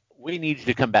like, "We need you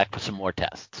to come back for some more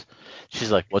tests."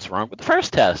 She's like, "What's wrong with the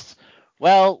first test?"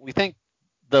 "Well, we think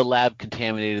the lab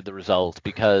contaminated the results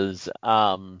because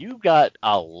you've got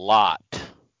a lot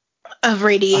Of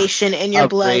radiation in your of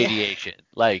blood. radiation.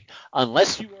 Like,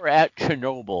 unless you were at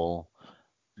Chernobyl,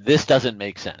 this doesn't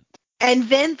make sense." And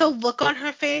then the look on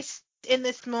her face in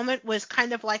this moment was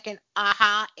kind of like an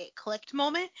aha, it clicked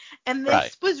moment. And this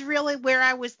Right. was really where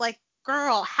I was like,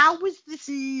 girl, how was this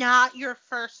not your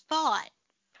first thought?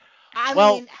 I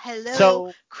mean, hello,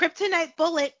 So kryptonite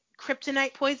bullet,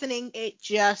 kryptonite poisoning, it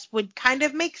just would kind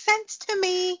of make sense to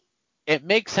me. it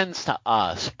makes sense to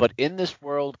us, but in this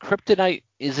world, kryptonite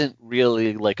isn't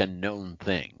really like a known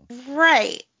thing.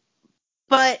 Right.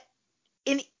 But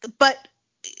but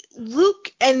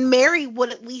Luke and Mary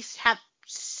would at least have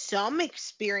some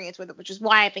experience with it, which is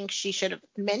why I think she should have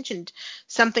mentioned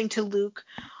something to Luke.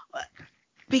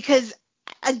 Because,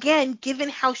 again, given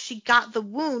how she got the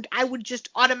wound, I would just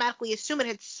automatically assume it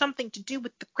had something to do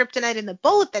with the kryptonite in the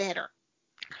bullet that hit her.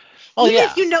 Oh,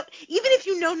 even yeah. if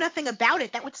you know nothing about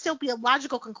it, that would still be a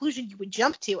logical conclusion you would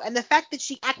jump to. And the fact that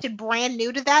she acted brand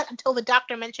new to that until the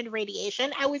doctor mentioned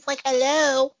radiation, I was like,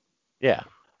 hello. Yeah.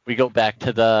 We go back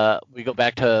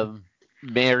to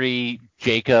Mary,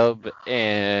 Jacob,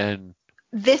 and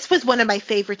This was one of my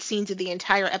favorite scenes of the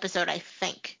entire episode, I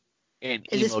think.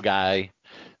 emo guy.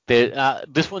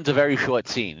 This one's a very short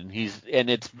scene, and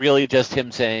it's really just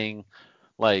him saying,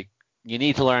 like, you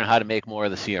need to learn how to make more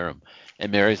of the serum.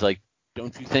 And Mary's like,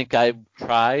 don't you think I've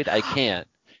tried? I can't.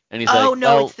 And he's like,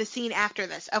 No, well, it's the scene after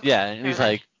this. Okay. yeah. And he's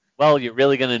like, well, you're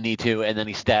really gonna need to. And then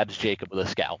he stabs Jacob with a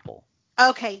scalpel.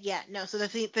 Okay, yeah, no. So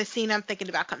the scene I'm thinking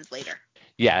about comes later.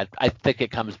 Yeah, I think it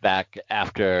comes back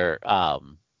after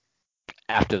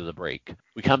the break.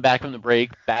 We come back from the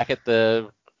break, back at the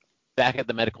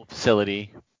medical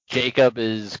facility. Jacob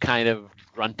is kind of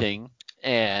grunting,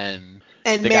 and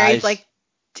the Mary's guys. like,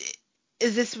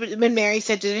 is this when Mary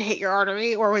said, did it hit your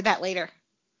artery, or was that later?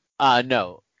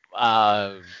 No.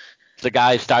 The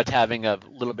guy starts having a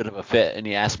little bit of a fit, and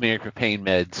he asks Mary for pain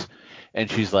meds, and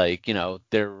she's like,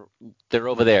 they're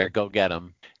over there, go get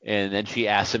them. And then she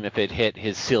asks him if it hit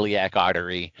his celiac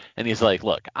artery. And he's like,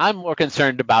 look, I'm more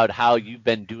concerned about how you've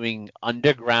been doing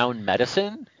underground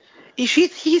medicine.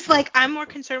 He's like, I'm more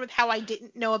concerned with how I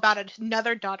didn't know about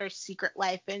another daughter's secret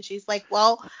life. And she's like,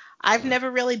 well, I've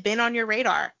never really been on your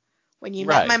radar. When you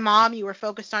met my Right. mom, you were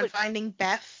focused on Which, finding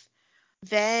Beth.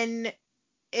 Then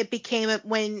it became,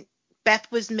 when Beth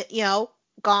was,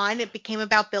 gone, it became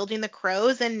about building the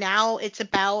crows. And now it's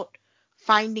about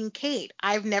finding Kate.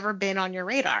 I've never been on your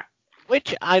radar.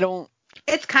 which I don't.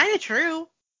 It's kind of true.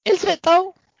 Is it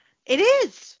though? It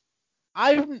is.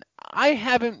 I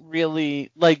haven't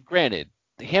really, like, granted,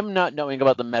 him not knowing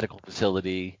about the medical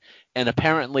facility and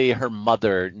apparently her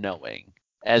mother knowing,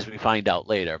 as we find out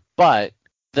later. But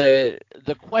the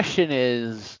question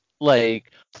is,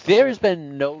 like, there's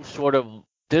been no sort of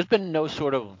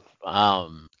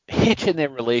hitch in their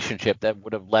relationship that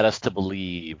would have led us to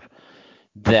believe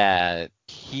that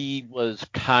he was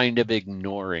kind of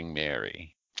ignoring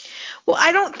Mary. Well,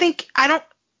 I don't think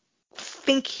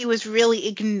he was really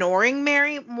ignoring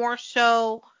Mary, more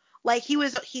so like he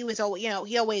was always,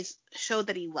 he always showed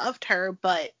that he loved her,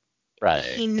 but Right.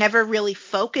 he never really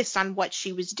focused on what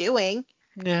she was doing.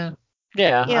 Yeah.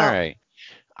 Yeah, You all know, right.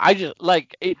 I just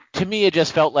like it to me it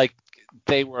just felt like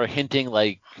they were hinting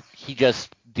like he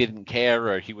just didn't care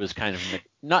or he was kind of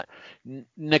not not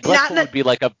neglectful that. would be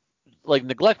like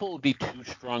neglectful would be too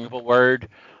strong of a word,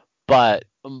 but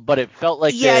it felt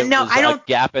like Yeah, there no, was I a don't.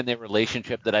 gap in their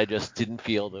relationship that I just didn't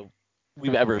feel that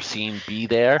we've ever seen be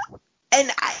there.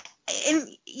 And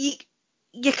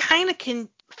you kind of can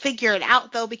figure it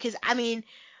out though, because I mean,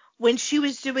 when she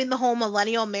was doing the whole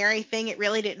millennial Mary thing, it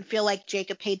really didn't feel like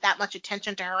Jacob paid that much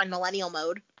attention to her in millennial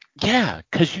mode. Yeah,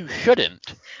 cuz you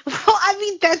shouldn't. Well, I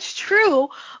mean, that's true,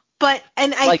 but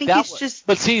and I Like think that it's was just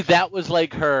but see that was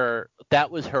her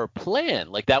plan,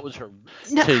 like that was her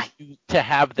no. to to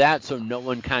have that so no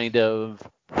one kind of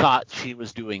thought she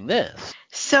was doing this.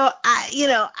 So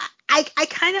I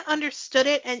kind of understood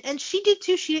it, and she did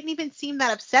too. She didn't even seem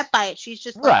that upset by it. She's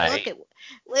just like, look, Right.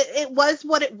 it was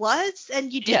what it was,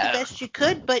 and you did the Yeah. best you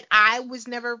could. But I was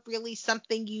never really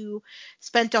something you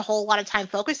spent a whole lot of time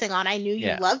focusing on. I knew you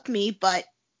Yeah. loved me, but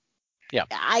Yeah.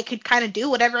 I could kind of do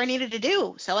whatever I needed to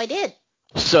do, so I did.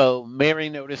 So Mary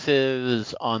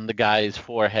notices on the guy's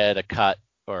forehead a cut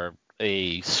or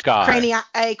a scar.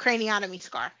 A craniotomy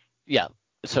scar. Yeah.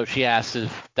 So she asks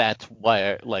if that's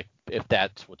why, like, if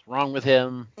that's what's wrong with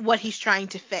him, What he's trying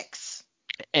to fix.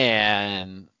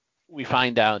 and we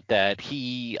find out that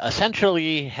he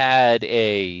essentially had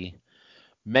a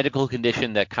medical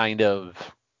condition that kind of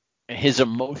his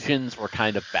emotions were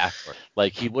kind of backward.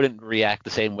 Like he wouldn't react the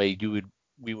same way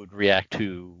we would react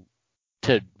to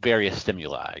various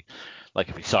stimuli. Like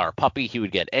if he saw a puppy, he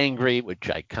would get angry, which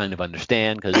I kind of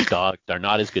understand because dogs are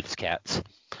not as good as cats.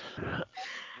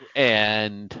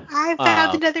 And I found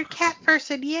um, another cat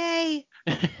person. Yay!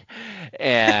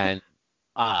 and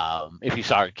if he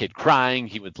saw a kid crying,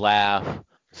 he would laugh.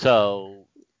 So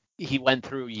he went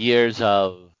through years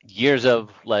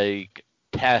of like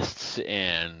tests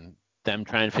and them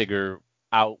trying to figure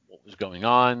out what was going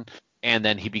on. And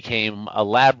then he became a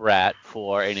lab rat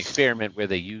for an experiment where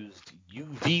they used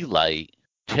UV light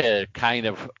to kind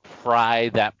of fry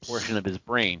that portion of his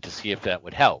brain to see if that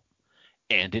would help.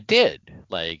 And it did.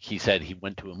 Like he said, he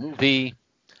went to a movie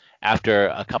after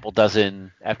a couple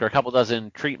dozen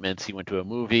treatments. He went to a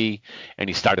movie and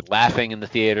he started laughing in the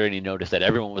theater, and he noticed that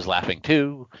everyone was laughing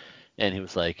too. And he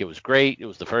was like, it was great. It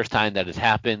was the first time that it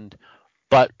happened.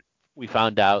 But we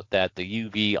found out that the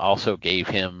UV also gave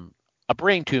him a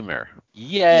brain tumor.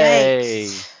 Yay!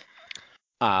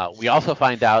 Yikes! We also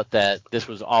find out that this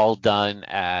was all done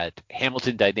at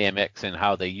Hamilton Dynamics and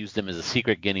how they used him as a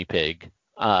secret guinea pig.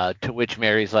 To which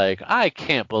Mary's like, I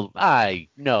can't believe, I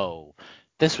know.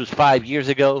 This was 5 years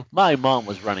ago. My mom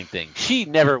was running things. She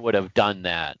never would have done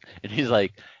that. And he's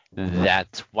like,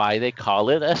 that's why they call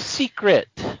it a secret.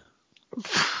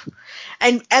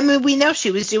 And I mean, we know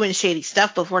she was doing shady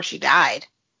stuff before she died.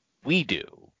 We do,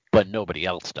 but nobody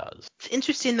else does. It's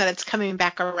interesting that it's coming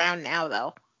back around now,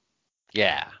 though.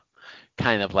 Yeah,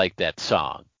 kind of like that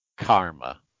song,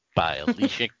 Karma by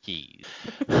Alicia Keys.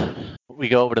 We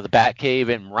go over to the Batcave,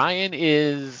 and Ryan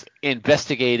is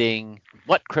investigating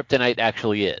what kryptonite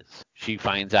actually is. She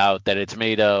finds out that it's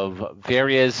made of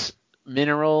various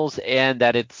minerals and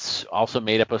that it's also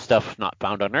made up of stuff not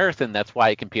found on Earth, and that's why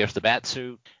it can pierce the bat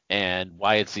suit and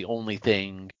why it's the only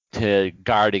thing to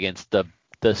guard against the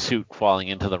suit falling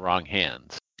into the wrong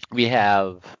hands. We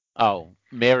have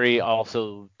Mary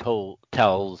also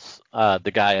tells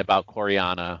the guy about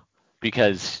Coriana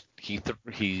because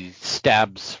he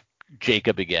stabs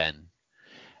Jacob again,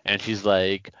 and she's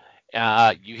like,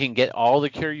 You can get all the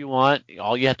cure you want.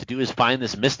 All you have to do is find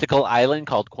this mystical island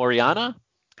called Coriana.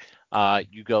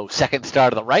 You go second star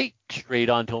to the right, straight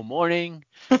onto a morning,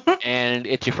 and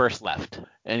it's your first left.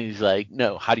 And he's like,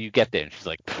 no, how do you get there? And she's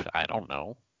like, I don't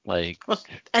know. Like, Well,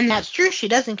 and that's true. She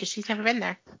doesn't because she's never been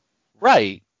there.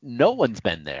 right. No one's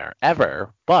been there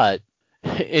ever, but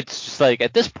it's just like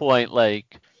at this point, like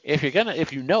if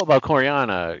you know about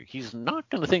Coriana, he's not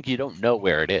gonna think you don't know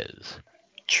where it is.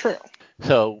 True.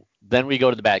 So then we go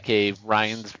to the Batcave.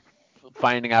 Ryan's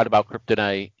finding out about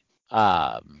kryptonite.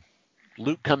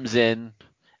 Luke comes in,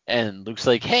 and Luke's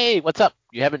like, "Hey, what's up?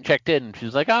 You haven't checked in."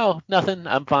 She's like, "Oh, nothing.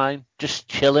 I'm fine. Just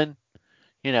chilling.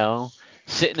 You know,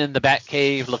 sitting in the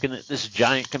Batcave, looking at this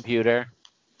giant computer.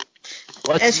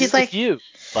 What's And new she's with like, you,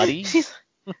 buddy?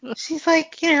 she's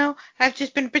like, I've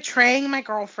just been betraying my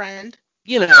girlfriend.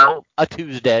 A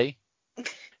Tuesday."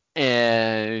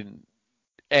 And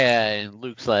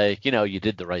Luke's like, you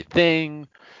did the right thing.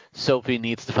 Sophie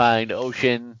needs to find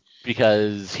Ocean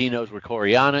because he knows where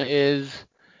Coriana is.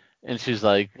 And she's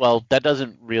like, well, that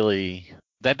doesn't really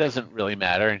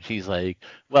matter. And she's like,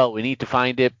 well, we need to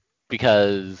find it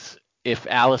because if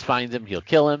Alice finds him, he'll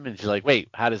kill him. And she's like, wait,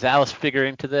 how does Alice figure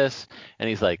into this? And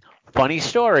he's like, funny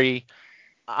story.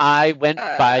 I went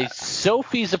by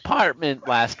Sophie's apartment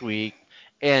last week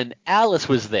and Alice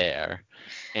was there.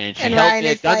 And she And held Ryan me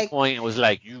at is like, gunpoint and was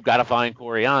like, you got to find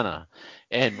Coriana.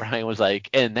 And Ryan was like,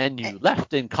 and then you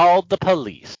left and called the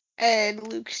police. and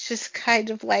Luke's just kind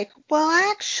of like, well,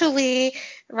 actually,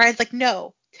 Ryan's like,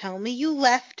 no, tell me you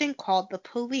left and called the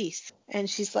police. And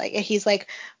he's like,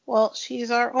 well,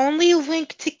 she's our only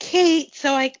link to Kate,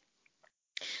 so I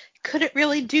couldn't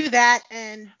really do that.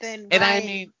 And then And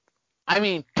Ryan, I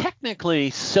mean, technically,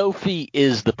 Sophie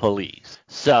is the police.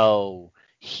 So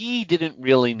he didn't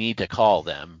really need to call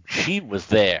them. She was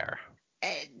there.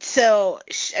 and so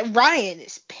Ryan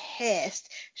is pissed.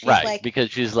 She's Right. like, Because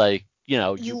she's like,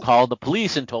 you you, called the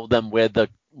police and told them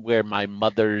where my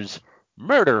mother's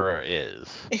murderer is.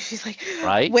 she's like,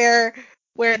 Right? where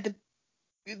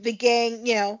the gang,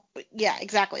 yeah,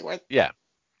 exactly, where Yeah.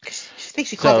 I think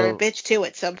she called her a So, bitch too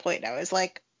at some point. I was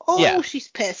like, yeah. oh, she's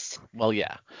pissed. Well,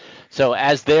 yeah. So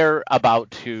as they're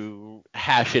about to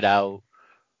hash it out,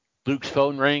 Luke's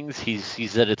phone rings. He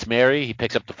said it's Mary. He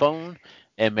picks up the phone,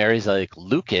 and Mary's like,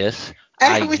 Lucas,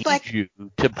 And I I was need like, you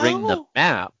to bring the oh,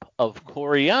 map of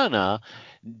Coriana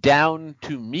down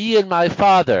to me and my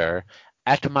father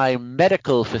at my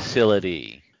medical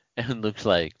facility. And Luke's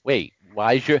like, wait,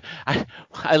 why's your...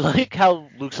 I like how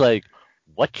Luke's like,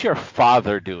 what's your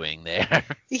father doing there?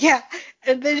 yeah.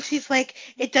 And then she's like,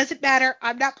 it doesn't matter.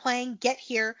 I'm not playing. Get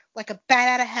here like a bat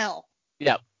out of hell.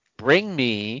 Yeah, bring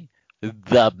me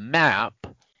the map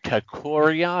to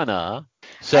Coriana. I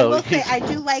So will say, he's... I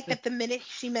do like that the minute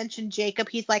she mentioned Jacob,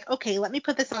 he's like, okay, let me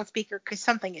put this on speaker because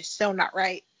something is so not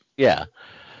right. Yeah.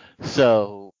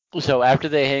 So after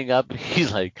they hang up,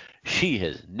 he's like, she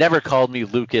has never called me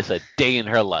Lucas a day in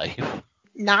her life.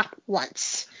 Not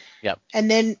once. Yep. And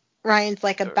then Ryan's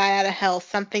like a bat out of hell.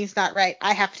 Something's not right.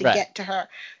 I have to Right. get to her.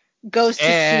 Goes to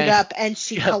suit And up and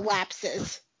she yep,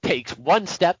 collapses. takes one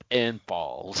step and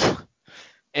falls.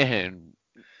 And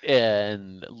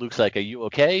Luke's like, "Are you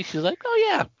okay?" She's like, "Oh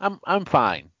yeah, I'm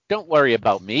fine. Don't worry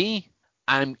about me.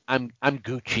 I'm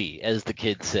Gucci, as the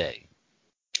kids say.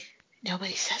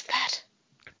 Nobody says that.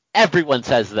 Everyone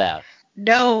says that."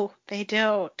 No, they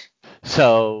don't.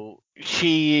 So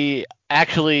she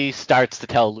actually starts to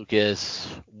tell Lucas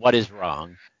what is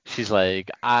wrong. She's like,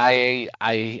 I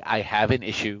have an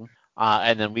issue.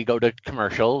 And then we go to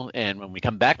commercial, and when we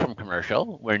come back from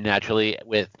commercial, we're naturally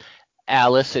with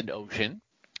Alice and Ocean,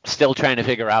 still trying to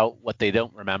figure out what they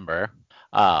don't remember.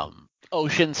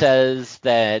 Ocean says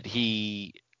that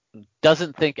he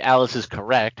doesn't think Alice is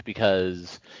correct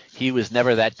because he was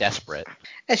never that desperate.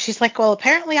 And she's like, well,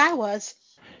 apparently I was.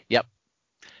 Yep.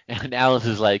 And Alice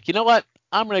is like, you know what?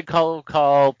 I'm gonna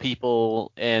call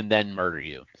people and then murder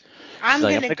you. She's I'm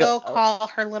like, I'm gonna gonna go go call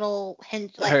her little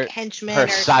her henchman her or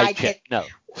side sidekick. chick. No,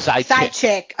 side Side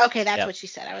chick. chick. Okay, that's Yep. what she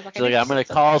said. I was like, I She's knew like, she I'm said gonna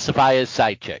something. call Sophia's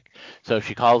side chick. So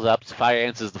she calls up. Sophia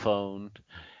answers the phone,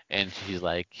 and she's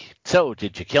like, so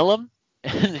did you kill him?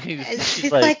 And And she's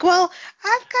she's like, like, well,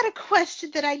 I've got a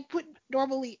question that I wouldn't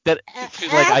normally that.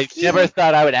 She's like, I ask never you.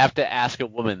 thought I would have to ask a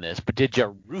woman this, but did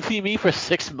you roofie me for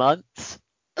 6 months?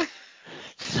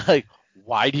 She's like,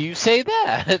 why do you say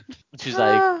that? She's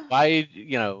like, why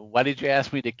did you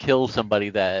ask me to kill somebody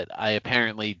that I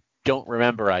apparently don't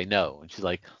remember I know? And she's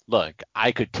like, look,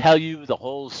 I could tell you the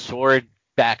whole sword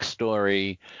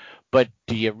backstory, but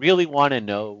do you really want to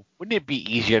know? Wouldn't it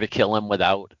be easier to kill him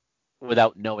without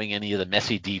knowing any of the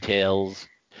messy details?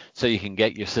 so you can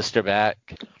get your sister back.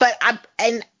 But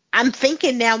I'm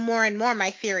thinking now more and more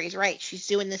my theory's right. She's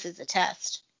doing this as a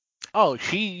test. Oh,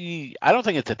 I don't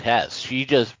think it's a test. She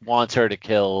just wants her to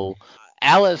kill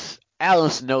Alice.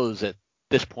 Alice knows at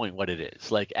this point what it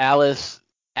is. Like Alice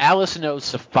knows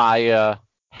Sophia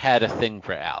had a thing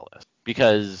for Alice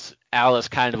because Alice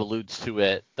kind of alludes to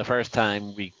it the first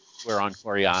time we were on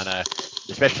Coriana,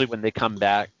 especially when they come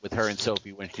back with her and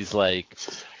Sophie when she's like,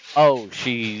 oh,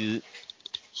 she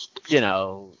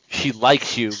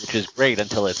likes you, which is great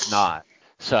until it's not.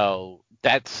 So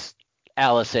that's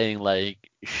Alice saying like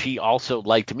she also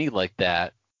liked me like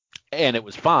that, and it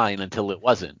was fine until it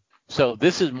wasn't. So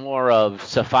this is more of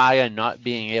Sophia not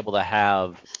being able to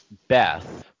have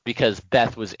Beth because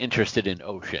Beth was interested in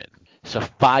Ocean.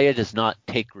 Sophia does not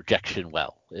take rejection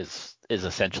well, is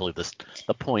essentially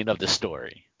the point of the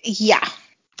story. Yeah.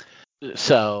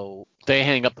 So they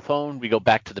hang up the phone. We go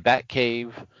back to the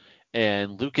Batcave,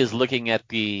 and Luke is looking at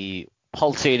the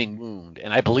pulsating wound,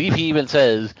 and I believe he even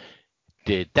says,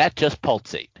 "Did that just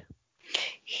pulsate?"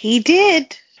 He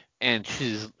did. And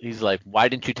he's like, "Why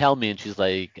didn't you tell me?" And she's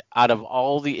like, "Out of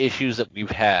all the issues that we've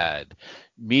had,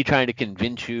 me trying to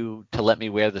convince you to let me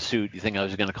wear the suit, you think I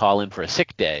was going to call in for a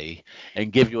sick day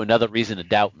and give you another reason to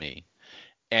doubt me?"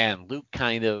 And Luke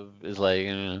kind of is like,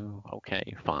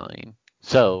 "Okay, fine."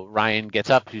 So Ryan gets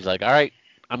up. He's like, "All right,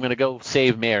 I'm going to go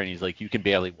save Mare." And he's like, "You can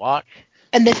barely walk."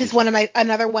 And this is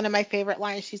another one of my favorite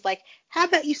lines. She's like, "How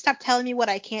about you stop telling me what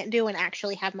I can't do and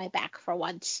actually have my back for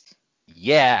once?"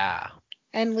 Yeah.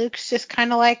 And Luke's just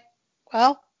kind of like,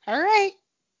 "Well, all right,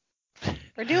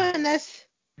 we're doing this."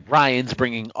 Ryan's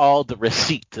bringing all the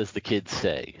receipts, as the kids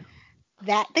say.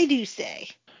 That they do say.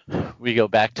 We go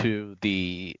back to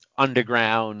the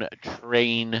underground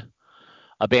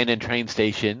abandoned train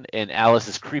station, and Alice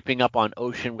is creeping up on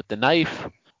Ocean with the knife.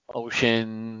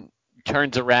 Ocean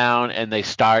turns around, and they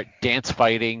start dance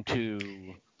fighting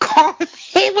to Call me,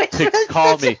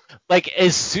 call me. Like,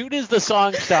 as soon as the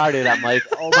song started, I'm like,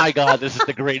 oh my god, this is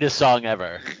the greatest song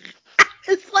ever.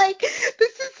 It's like, this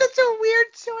is such a weird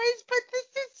choice, but this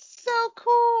is so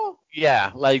cool.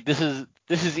 Yeah, like this is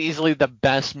easily the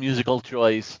best musical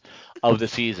choice of the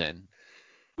season.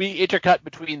 We intercut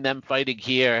between them fighting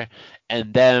here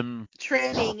and them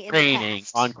training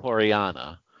on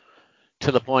Coriana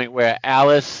to the point where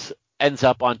Alice ends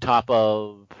up on top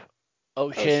of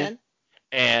Ocean.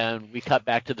 And we cut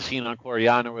back to the scene on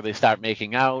Coriana where they start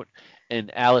making out,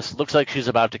 and Alice looks like she's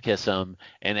about to kiss him.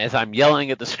 And as I'm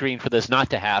yelling at the screen for this not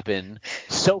to happen,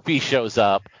 Sophie shows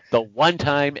up, the one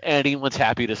time anyone's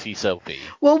happy to see Sophie.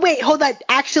 Well, wait, hold on.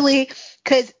 Actually,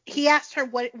 because he asked her,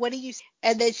 what do you see?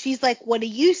 And then she's like, what do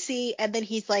you see? And then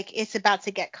he's like, it's about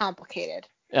to get complicated.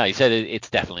 Yeah, he said it's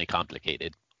definitely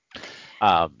complicated.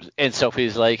 And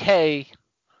Sophie's like, hey.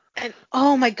 And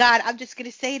oh my God, I'm just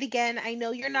going to say it again. I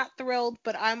know you're not thrilled,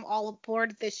 but I'm all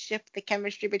aboard this ship. The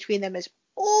chemistry between them is,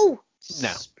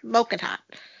 smoking hot.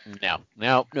 No.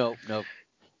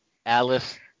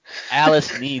 Alice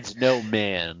needs no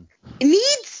man.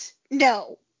 Needs?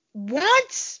 No.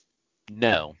 Wants?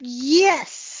 No.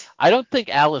 Yes. I don't think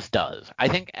Alice does. I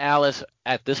think Alice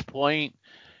at this point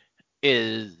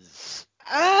is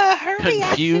her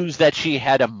confused that she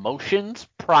had emotions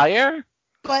prior.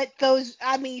 But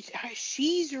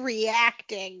she's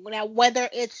reacting. Now, whether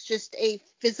it's just a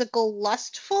physical,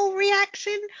 lustful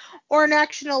reaction or an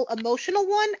actual emotional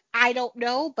one, I don't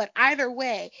know. But either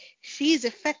way, she's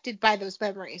affected by those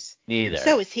memories. Neither.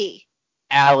 So is he.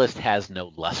 Alice has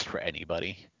no lust for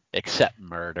anybody except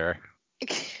murder.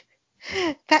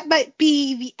 That might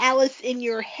be the Alice in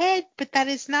your head, but that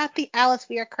is not the Alice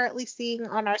we are currently seeing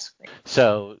on our screen.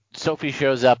 So Sophie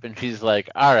shows up and she's like,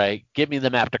 all right, give me the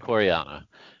map to Coriana.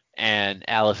 And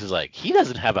Alice is like, he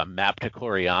doesn't have a map to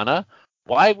Coriana.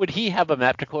 Why would he have a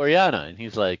map to Coriana? And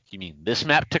he's like, you mean this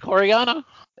map to Coriana?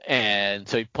 And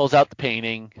so he pulls out the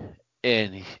painting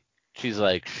and she's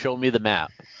like, show me the map.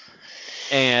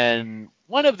 And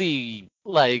one of the,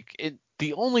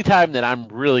 the only time that I'm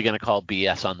really going to call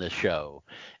BS on this show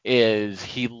is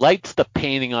he lights the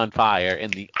painting on fire,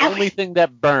 and the only thing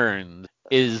that burns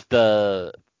is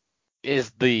the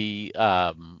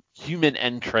human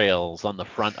entrails on the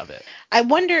front of it. I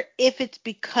wonder if it's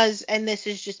because, and this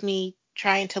is just me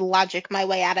trying to logic my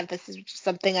way out of this, is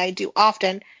something I do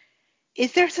often.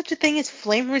 Is there such a thing as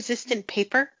flame-resistant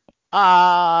paper?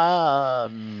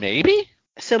 Maybe.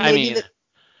 So maybe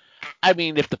I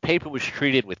mean, if the paper was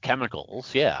treated with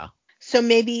chemicals, yeah. So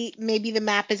maybe the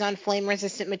map is on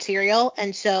flame-resistant material,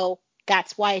 and so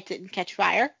that's why it didn't catch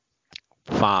fire.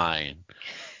 Fine.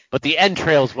 But the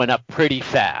entrails went up pretty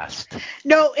fast.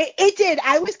 No, it did.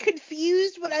 I was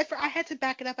confused when I had to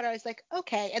back it up, and I was like,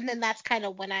 okay. And then that's kind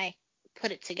of when I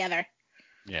put it together.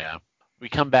 Yeah. We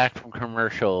come back from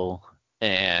commercial,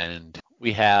 and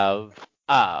we have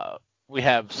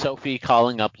Sophie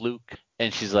calling up Luke,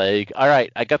 and she's like, "All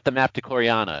right, I got the map to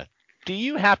Coriana. Do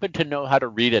you happen to know how to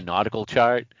read a nautical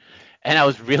chart?" And I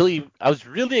was really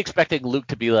expecting Luke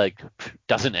to be like,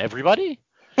 "Doesn't everybody?"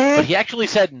 But he actually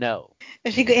said no.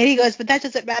 And he goes, but that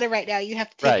doesn't matter right now. You have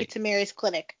to take Right. it to Mary's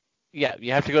clinic. Yeah,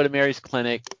 you have to go to Mary's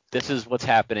clinic. This is what's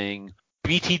happening.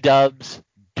 BT Dubs,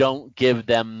 don't give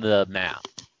them the map.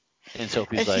 And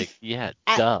Sophie's And like, yeah,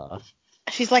 I, duh.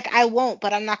 she's like, I won't,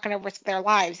 but I'm not going to risk their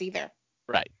lives either.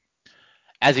 Right.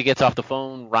 As he gets off the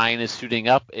phone, Ryan is suiting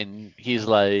up, and he's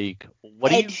like, "What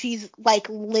do And you?" she's like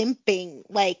limping,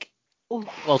 like, oof.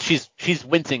 Well, she's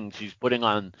wincing. She's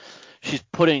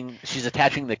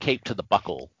attaching the cape to the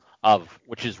buckle of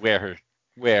which is where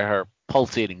her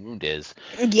pulsating wound is.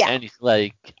 Yeah. And he's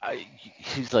like,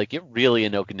 "You're really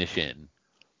in no condition,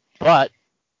 but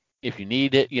if you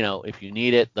need it,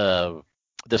 the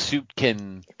suit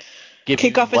can give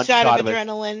Kick you off a one shot of shot of it.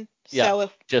 adrenaline. Yeah, So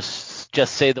if, just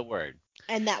say the word.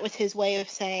 and that was his way of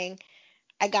saying,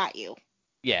 I got you.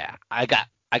 Yeah, I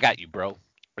got you, bro."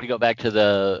 We go back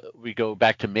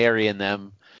to Mary and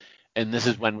them, and this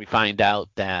is when we find out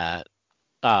that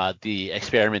the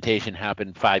experimentation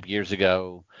happened 5 years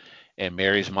ago, and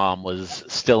Mary's mom was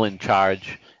still in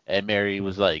charge, and Mary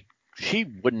was like, "She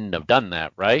wouldn't have done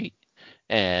that, right?"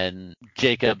 And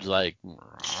Jacob's like,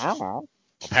 "I don't know.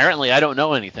 Apparently, I don't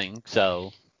know anything."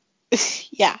 So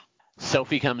Yeah.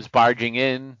 Sophie comes barging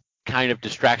in, kind of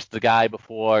distracts the guy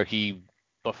before he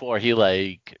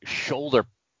shoulder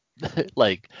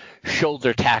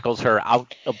tackles her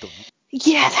out of the.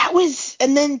 Yeah, that was,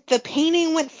 and then the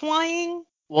painting went flying,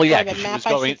 Well, yeah, or the because map,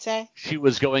 I should say. she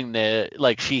was going to,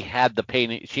 like, she had the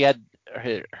painting, she had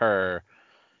her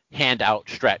hand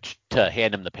outstretched to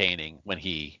hand him the painting when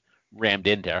he rammed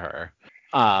into her.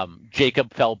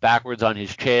 Jacob fell backwards on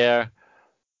his chair.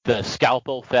 The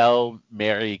scalpel fell.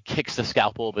 Mary kicks the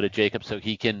scalpel over to Jacob so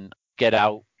he can get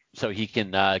out, so he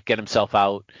can get himself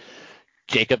out.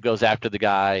 Jacob goes after the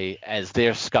guy. As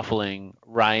they're scuffling,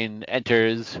 Ryan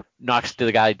enters, knocks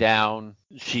the guy down.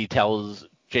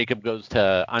 Jacob goes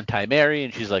to untie Mary,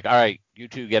 and she's like, "All right, you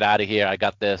two get out of here. I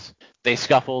got this." They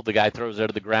scuffle. The guy throws her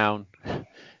to the ground.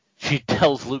 She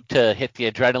tells Luke to hit the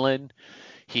adrenaline.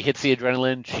 He hits the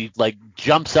adrenaline. She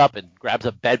jumps up and grabs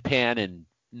a bedpan and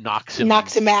Knocks him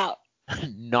out.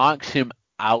 knocks him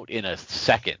out in a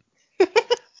second.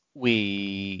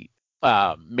 Mary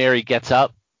gets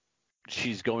up.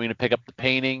 She's going to pick up the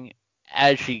painting.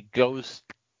 As she goes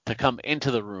to come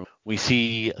into the room, we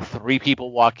see three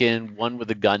people walk in, one with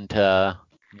a gun to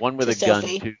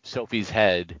Sophie. Sophie's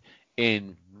head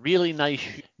in really nice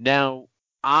shoes. Now,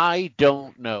 I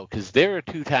don't know, because there are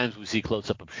two times we see close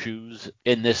up of shoes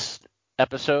in this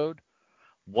episode.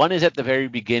 One is at the very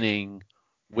beginning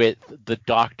with the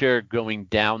doctor going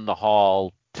down the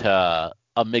hall to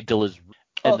Amygdala's room,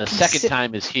 and the second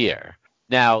time is here.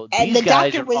 Now, And these the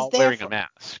guys doctor are was all there wearing a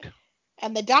mask.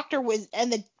 and the doctor was,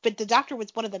 but the doctor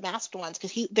was one of the masked ones,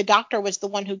 because the doctor was the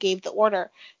one who gave the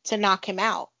order to knock him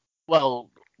out. Well,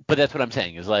 but that's what I'm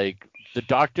saying, is like, the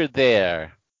doctor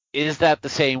there, is that the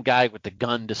same guy with the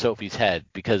gun to Sophie's head?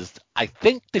 Because I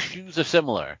think the shoes are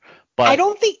similar, but I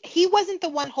don't think he wasn't the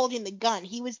one holding the gun.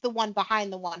 He was the one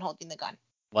behind the one holding the gun.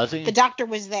 was he? The doctor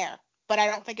was there, but I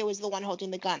don't think it was the one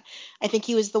holding the gun. I think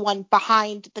he was the one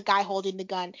behind the guy holding the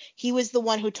gun. He was the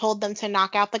one who told them to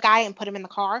knock out the guy and put him in the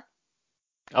car.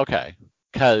 Okay,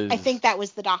 I think that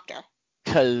was the doctor.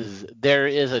 because there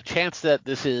is a chance that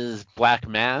this is Black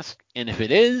Mask, and if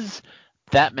it is,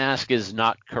 that mask is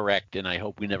not correct, and I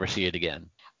hope we never see it again.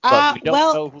 But we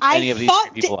don't know who any of these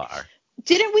three people are.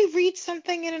 Didn't we read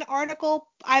something in an article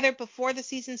either before the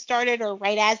season started or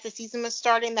right as the season was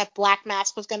starting that Black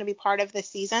Mask was going to be part of this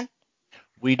season?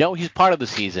 We know he's part of the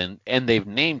season, and they've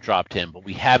name dropped him, but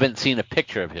we haven't seen a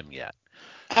picture of him yet.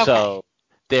 Okay. So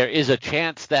there is a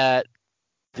chance that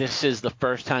this is the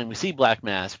first time we see Black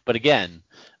Mask, but again,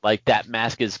 that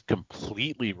mask is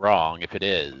completely wrong if it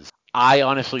is. I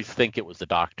honestly think it was the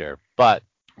doctor, but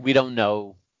we don't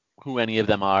know who any of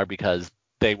them are because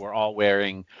they were all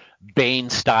wearing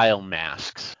Bane-style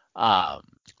masks.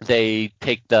 They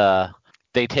take the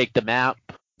map,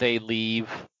 they leave.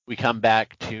 We come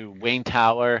back to Wayne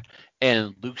Tower,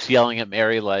 and Luke's yelling at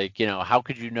Mary how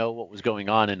could you know what was going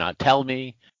on and not tell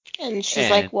me? And she's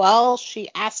like, well, she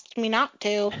asked me not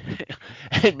to.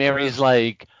 And Mary's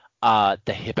like, the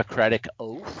Hippocratic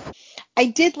Oath? I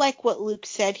did like what Luke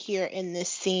said here in this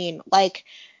scene.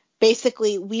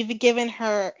 basically we've given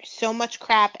her so much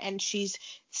crap and she's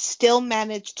still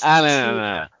managed to.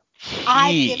 No.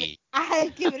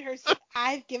 I've given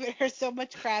her so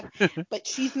much crap, but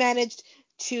she's managed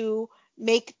to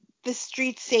make the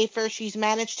streets safer. She's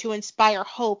managed to inspire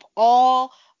hope,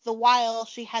 all the while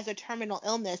she has a terminal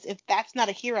illness. If that's not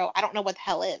a hero, I don't know what the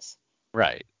hell is.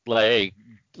 Right. Like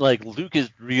Luke is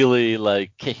really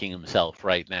like kicking himself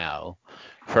right now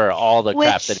for all the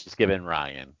crap that he's given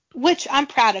Ryan. Which I'm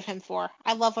proud of him for.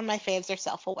 I love when my faves are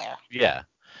self-aware. Yeah.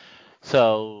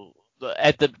 So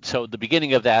the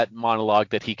beginning of that monologue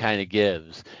that he kind of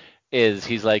gives is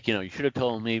he's like, you should have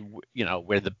told me,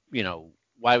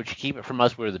 why would you keep it from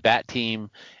us? We're the Bat Team.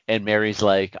 And Mary's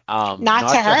like,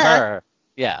 not to her.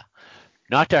 Yeah.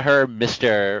 Not to her,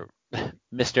 Mr.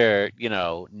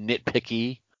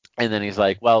 Nitpicky. And then he's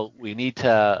like, well,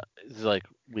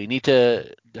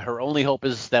 her only hope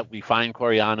is that we find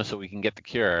Coriana so we can get the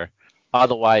cure.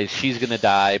 Otherwise, she's going to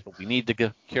die, but we need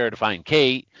the cure to find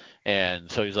Kate.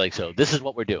 And so he's like, so this is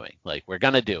what we're doing. Like, we're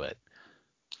going to do it.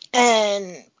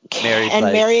 And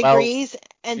Mary agrees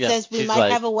and says we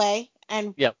might have a way.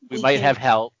 And we might have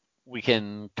help. We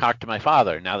can talk to my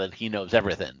father now that he knows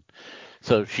everything.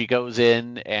 So she goes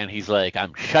in and he's like,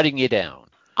 I'm shutting you down.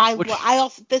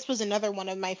 This was another one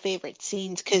of my favorite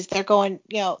scenes because they're going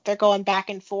back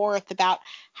and forth about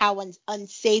how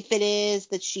unsafe it is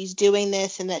that she's doing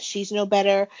this and that she's no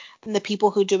better than the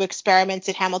people who do experiments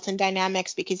at Hamilton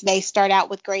Dynamics because they start out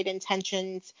with great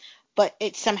intentions, but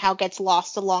it somehow gets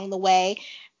lost along the way.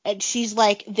 And she's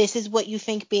like, this is what you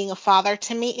think being a father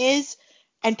to me is,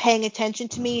 and paying attention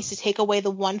to me is to take away the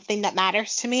one thing that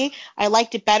matters to me. I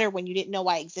liked it better when you didn't know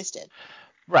I existed.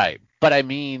 Right. But I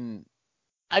mean,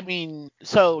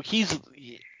 so he's,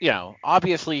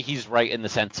 obviously he's right in the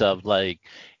sense of like,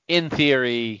 in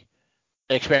theory,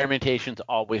 experimentations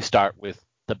always start with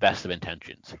the best of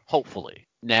intentions, hopefully.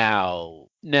 Now,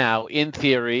 in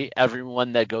theory,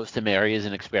 everyone that goes to Mary is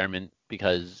an experiment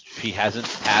because she hasn't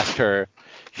passed her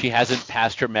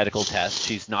medical test.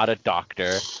 She's not a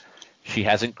doctor. She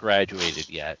hasn't graduated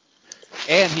yet.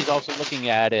 And he's also looking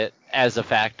at it as a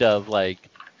fact of like,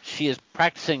 she is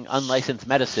practicing unlicensed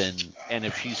medicine, and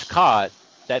if she's caught,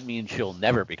 that means she'll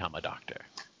never become a doctor.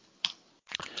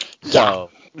 So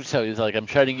he's like, I'm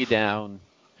shutting you down.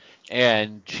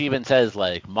 And she even says,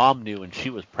 like, Mom knew and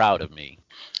she was proud of me.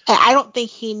 I don't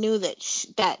think he knew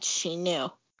that she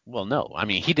knew. Well, no. I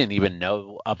mean, he didn't even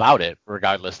know about it,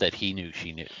 regardless that he knew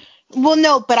she knew. Well,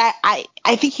 no, but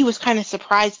I think he was kind of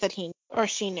surprised that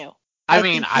she knew.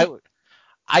 I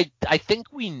think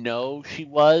we know she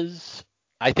was.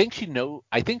 I think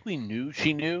we knew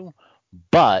she knew,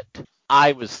 but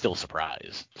I was still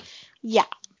surprised. Yeah.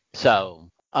 So,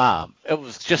 it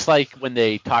was just like when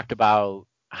they talked about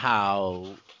how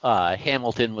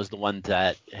Hamilton was the one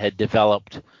that had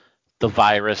developed the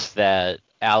virus that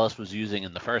Alice was using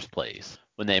in the first place.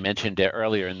 When they mentioned it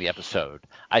earlier in the episode,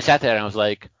 I sat there and I was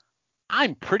like,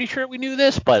 I'm pretty sure we knew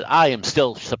this, but I am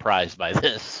still surprised by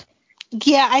this.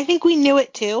 Yeah, I think we knew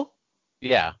it too.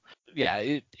 Yeah,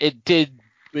 it did.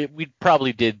 We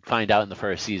probably did find out in the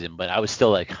first season, but I was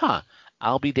still like,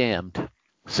 I'll be damned.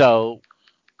 So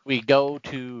we go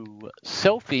to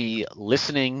Sophie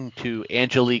listening to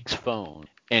Angelique's phone,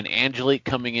 and Angelique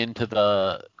coming into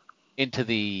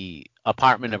the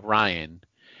apartment of Ryan,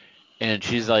 and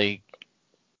she's like,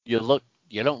 you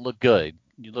don't look good.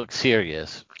 You look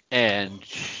serious. And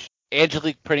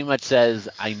Angelique pretty much says,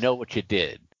 I know what you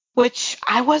did. Which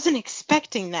I wasn't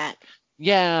expecting that.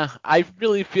 Yeah, I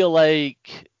really feel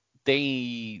like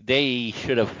they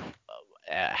should have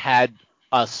had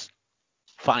us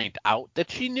find out that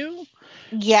she knew.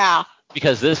 Yeah.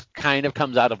 Because this kind of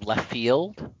comes out of left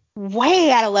field.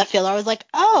 Way out of left field. I was like,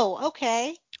 oh,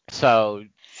 okay. So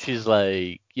she's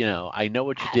like, I know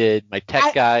what you did. My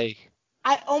tech guy.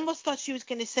 I almost thought she was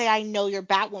going to say, I know you're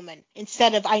Batwoman,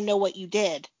 instead of I know what you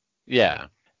did. Yeah.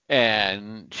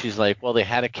 And she's like, well, they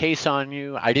had a case on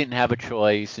you. I didn't have a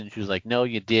choice. And she was like, no,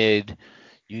 you did.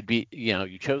 You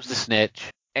chose to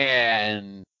snitch.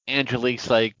 And Angelique's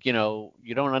like, you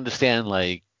don't understand,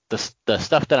 like, the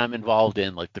stuff that I'm involved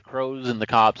in, like the crows and the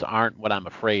cops aren't what I'm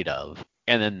afraid of.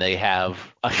 And then they have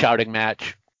a shouting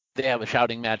match. They have a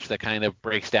shouting match that kind of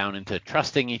breaks down into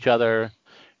trusting each other.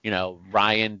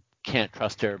 Ryan can't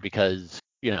trust her because,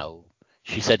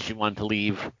 she said she wanted to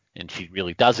leave and she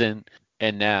really doesn't.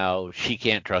 And now she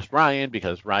can't trust Ryan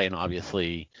because Ryan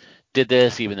obviously did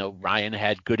this, even though Ryan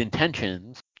had good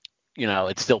intentions.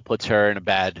 It still puts her in a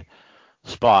bad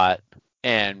spot.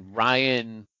 And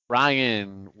Ryan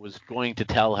was going to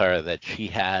tell her that she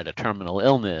had a terminal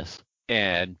illness.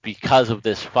 And because of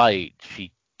this fight,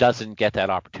 she doesn't get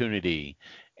that opportunity,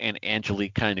 and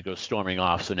Angelique kind of goes storming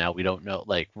off. So now we don't know,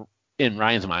 like, in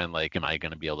Ryan's mind, like, am I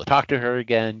going to be able to talk to her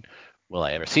again? Will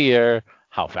I ever see her?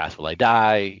 How fast will I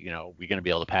die? We going to be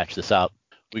able to patch this up?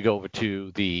 We go over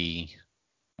to the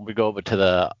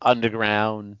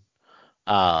underground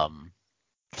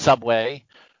subway,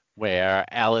 where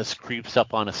Alice creeps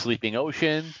up on a sleeping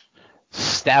Ocean,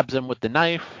 stabs him with the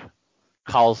knife,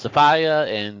 calls Sophia,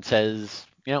 and says,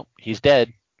 he's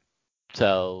dead.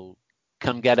 So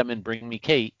come get him and bring me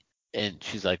Kate. And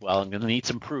she's like, well, I'm going to need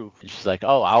some proof. And she's like,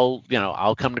 oh,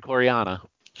 I'll come to Coriana.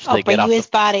 So I'll bring you his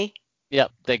body.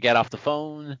 Yep. They get off the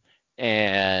phone,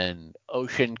 and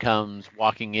Ocean comes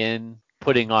walking in,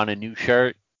 putting on a new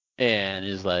shirt, and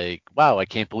is like, wow, I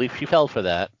can't believe she fell for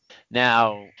that.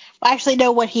 Now, Actually,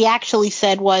 no, what he actually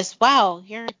said was, wow,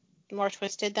 you're more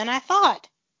twisted than I thought.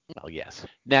 well, yes.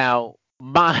 Now,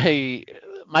 my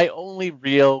only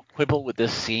real quibble with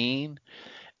this scene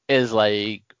is,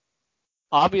 like,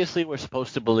 obviously we're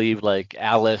supposed to believe, like,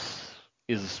 Alice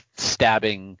is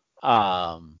stabbing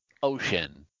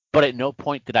Ocean, but at no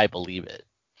point did I believe it.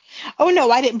 Oh, no,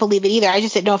 I didn't believe it either. I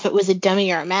just didn't know if it was a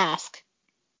dummy or a mask.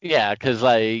 Yeah, because,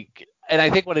 like, and I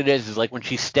think what it is, like, when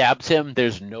she stabs him,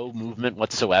 there's no movement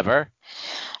whatsoever.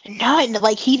 No, and,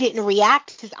 like, he didn't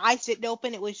react. His eyes didn't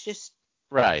open. It was just...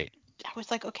 Right. I was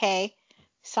like, okay,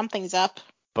 something's up.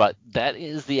 But that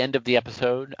is the end of the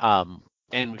episode.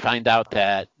 And we find out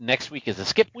that next week is a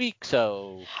skip week,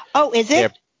 so... Oh, is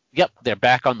it? They're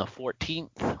back on the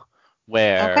 14th,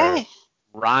 where okay.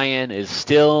 Ryan is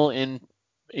still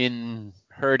in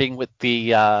hurting with the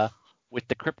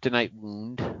kryptonite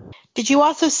wound. Did you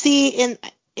also see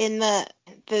in the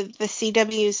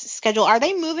CW's schedule, are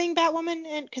they moving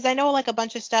Batwoman? Because I know, like, a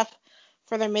bunch of stuff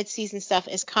for their mid-season stuff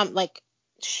is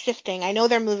shifting. I know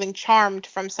they're moving Charmed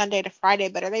from Sunday to Friday,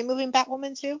 but are they moving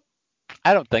Batwoman too?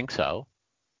 I don't think so.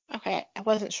 Okay, I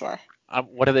wasn't sure.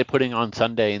 What are they putting on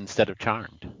Sunday instead of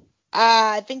Charmed?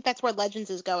 I think that's where Legends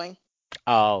is going.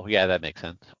 Oh, yeah, that makes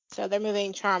sense. So they're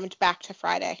moving Charmed back to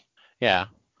Friday. Yeah,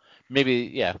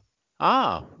 maybe, yeah.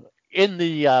 In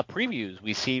the previews,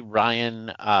 we see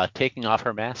Ryan taking off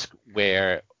her mask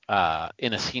in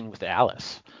a scene with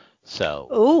Alice. So.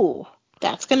 Ooh,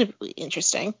 that's going to be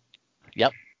interesting.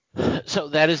 Yep. So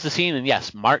that is the scene, and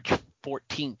yes, March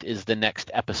 14th is the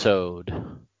next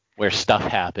episode where stuff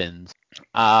happens.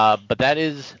 But that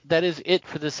is it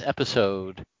for this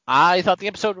episode. I thought the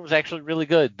episode was actually really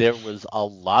good. There was a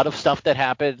lot of stuff that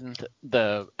happened.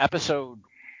 The episode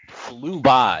flew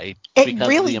by because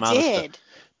of the amount of stuff,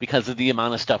 because of the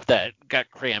amount of stuff that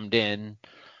got crammed in.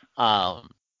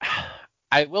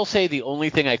 I will say the only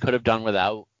thing I could have done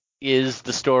without is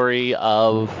the story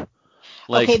of,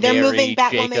 like, okay, they're Mary, moving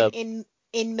Batwoman Jacob.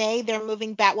 in May. They're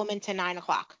moving Batwoman to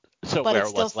 9:00. So but where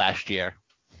it was last year.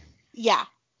 Yeah.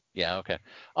 Yeah. Okay.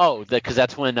 Oh, because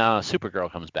that's when Supergirl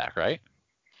comes back, right?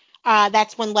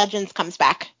 That's when Legends comes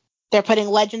back. They're putting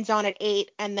Legends on at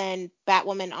 8 and then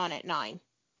Batwoman on at 9.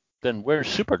 Then where's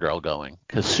Supergirl going?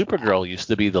 Because Supergirl used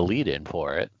to be the lead-in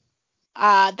for it.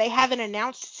 They haven't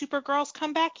announced Supergirl's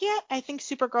comeback yet. I think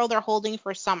Supergirl they're holding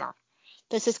for summer.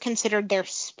 This is considered their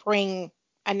spring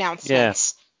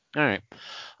announcements. Yeah. All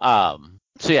right.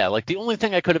 So yeah, like, the only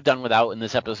thing I could have done without in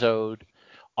this episode,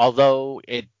 although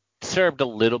it served a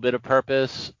little bit of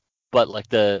purpose, but, like,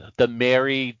 the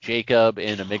Mary, Jacob,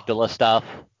 and Amygdala stuff.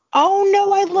 Oh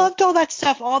no, I loved all that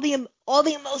stuff. All the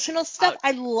emotional stuff.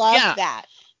 I loved that.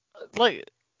 Like,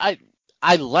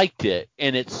 I liked it,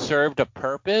 and it served a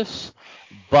purpose,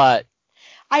 but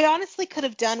I honestly could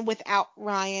have done without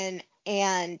Ryan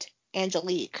and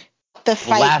Angelique. The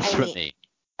fight. Blasphemy.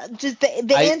 Just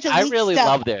the Angelique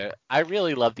stuff. I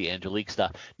really love the Angelique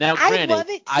stuff. Now, granted, I love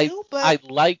it too, but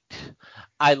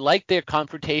I liked their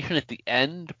confrontation at the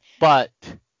end, but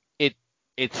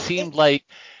it seemed like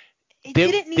it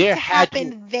didn't need to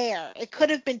happen there. It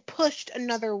could have been pushed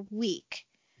another week.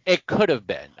 It could have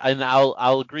been, and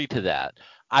I'll agree to that.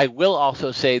 I will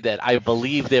also say that I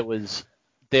believe there was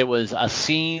a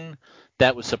scene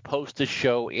that was supposed to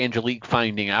show Angelique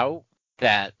finding out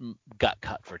that got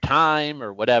cut for time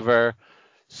or whatever.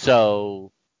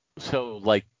 So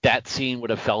like, that scene would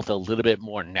have felt a little bit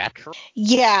more natural.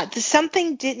 Yeah,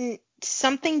 something didn't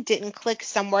click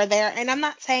somewhere there, and I'm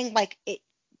not saying, like,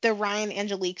 the Ryan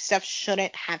Angelique stuff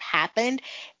shouldn't have happened.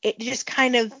 It just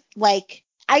kind of, like,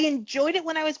 I enjoyed it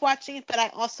when I was watching it, but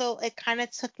it kind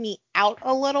of took me out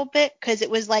a little bit because it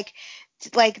was like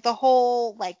the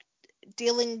whole, like,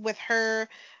 dealing with her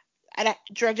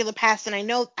drugged in the past, and I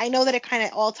know that it kind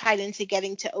of all tied into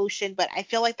getting to Ocean, but I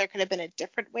feel like there could have been a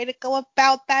different way to go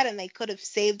about that, and they could have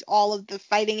saved all of the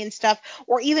fighting and stuff,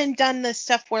 or even done the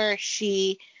stuff where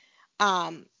she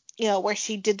where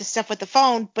she did the stuff with the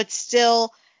phone, but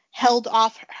still held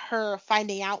off her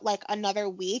finding out like another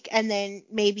week and then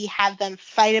maybe have them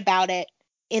fight about it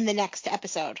in the next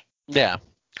episode. Yeah.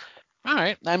 All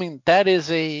right. I mean, that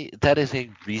is a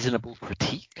reasonable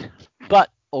critique. But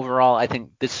overall, I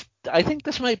think this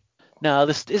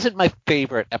isn't my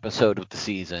favorite episode of the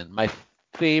season. My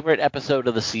favorite episode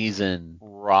of the season,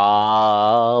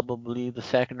 probably the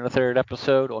second or third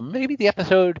episode, or maybe the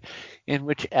episode in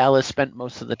which Alice spent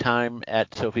most of the time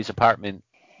at Sophie's apartment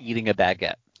eating a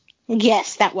baguette.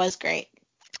 Yes, that was great.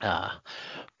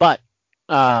 But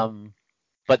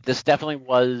this definitely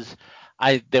was.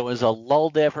 There was a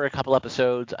lull there for a couple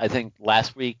episodes. I think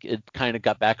last week it kind of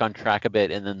got back on track a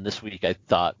bit, and then this week I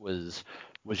thought was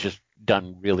just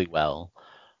done really well.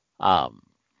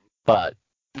 But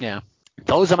yeah,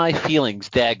 those are my feelings.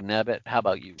 Dag nabbit. How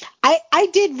about you? I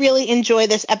did really enjoy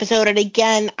this episode, and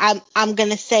again, I'm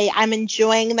gonna say I'm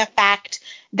enjoying the fact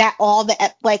that all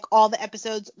the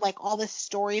episodes, like all the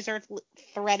stories are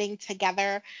threading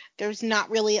together. There's not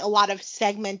really a lot of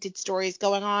segmented stories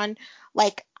going on.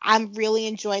 Like, I'm really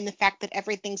enjoying the fact that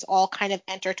everything's all kind of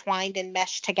intertwined and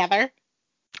meshed together.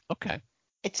 Okay.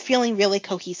 It's feeling really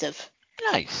cohesive.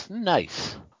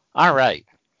 Nice. All right.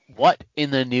 What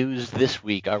in the news this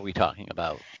week are we talking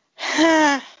about?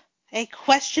 A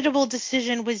questionable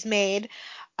decision was made,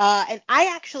 and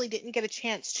I actually didn't get a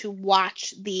chance to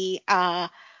watch the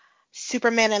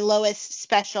Superman and Lois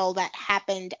special that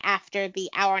happened after the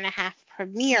hour-and-a-half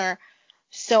premiere,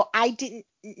 so I didn't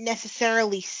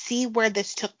necessarily see where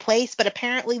this took place, but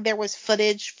apparently there was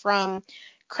footage from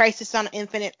Crisis on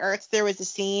Infinite Earths. There was a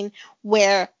scene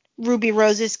where Ruby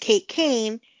Rose's Kate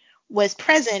Kane was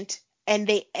present, and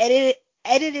they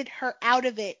edited her out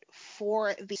of it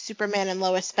for the Superman and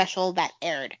Lois special that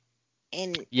aired.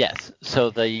 Yes. So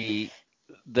the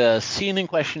scene in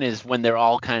question is when they're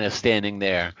all kind of standing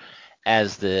there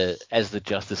as the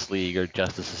Justice League or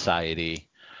Justice Society.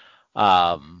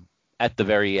 At the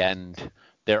very end,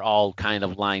 they're all kind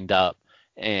of lined up,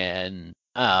 and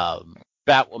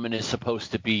Batwoman is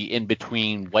supposed to be in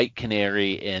between White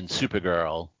Canary and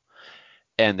Supergirl,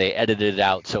 and they edited it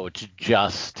out so it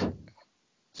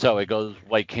goes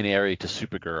White Canary to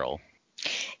Supergirl.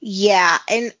 Yeah,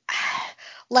 and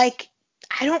like,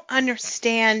 I don't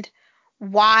understand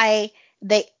why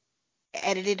they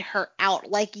edited her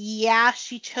out. Like, yeah,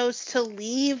 she chose to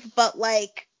leave, but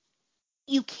like,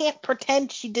 you can't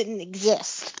pretend she didn't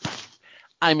exist.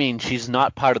 I mean, she's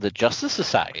not part of the Justice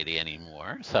Society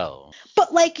anymore, so.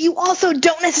 But like, you also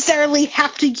don't necessarily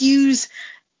have to use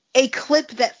a clip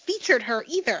that featured her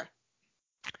either.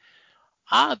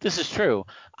 This is true.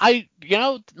 My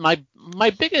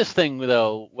biggest thing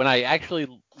though, when I actually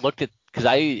looked at, because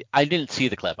I didn't see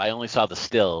the clip, I only saw the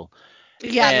still.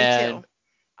 Yeah, me too.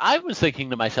 I was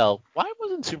thinking to myself, why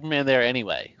wasn't Superman there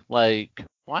anyway? Like,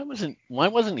 why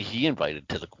wasn't he invited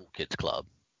to the Cool Kids Club?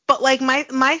 But like,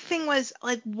 my thing was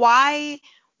like, why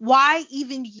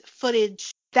even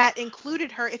footage that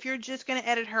included her if you're just gonna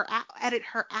edit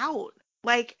her out?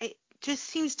 Like, it just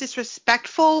seems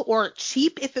disrespectful or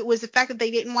cheap if it was the fact that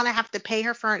they didn't want to have to pay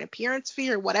her for an appearance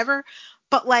fee or whatever.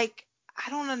 But like, I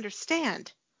don't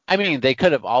understand. I mean, they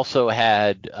could have also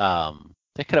had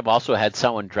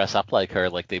someone dress up like her,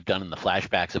 like they've done in the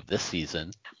flashbacks of this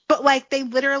season. But like, they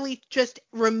literally just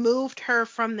removed her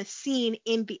from the scene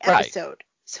in the episode. Right.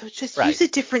 So just use a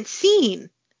different scene.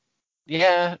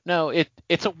 Yeah, no,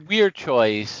 it's a weird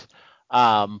choice,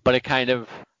 but it kind of,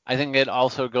 I think it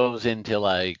also goes into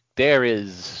like there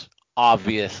is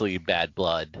obviously bad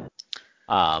blood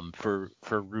for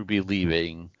Ruby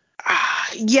leaving.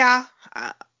 Yeah,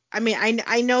 I mean,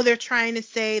 I know they're trying to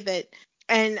say that,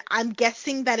 and I'm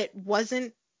guessing that it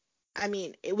wasn't. I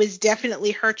mean, it was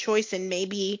definitely her choice, and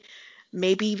maybe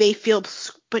they feel,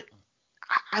 but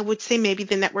I would say maybe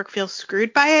the network feels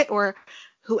screwed by it, or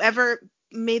whoever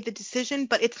made the decision.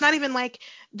 But it's not even like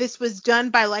this was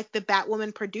done by like the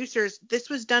Batwoman producers. This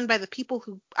was done by the people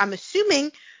who, I'm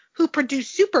assuming, who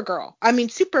produced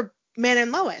Superman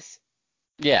and Lois.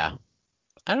 Yeah,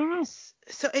 I don't know.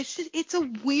 So it's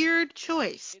a weird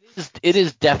choice. It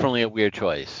is definitely a weird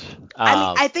choice. I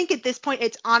mean, I think at this point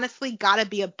it's honestly got to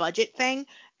be a budget thing,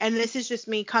 and this is just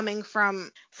me coming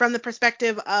from the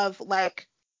perspective of like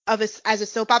as a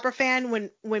soap opera fan,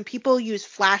 when people use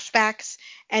flashbacks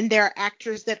and there are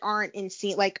actors that aren't in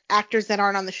scene, like actors that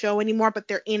aren't on the show anymore, but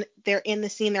they're in the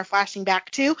scene they're flashing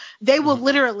back to, they will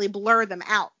literally blur them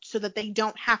out so that they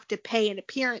don't have to pay an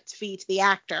appearance fee to the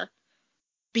actor.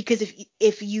 Because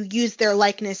if you use their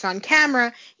likeness on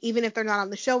camera, even if they're not on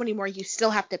the show anymore, you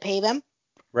still have to pay them.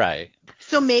 Right.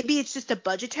 So maybe it's just a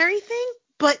budgetary thing,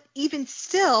 but even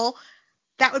still,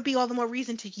 that would be all the more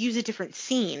reason to use a different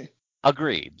scene.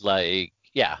 Agreed. Like,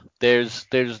 yeah, there's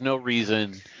no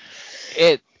reason.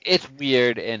 It's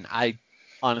weird, and I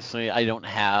honestly I don't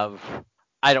have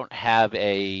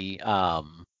a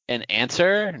an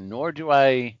answer, nor do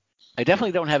I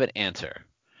definitely don't have an answer.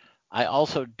 I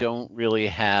also don't really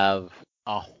have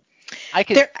oh I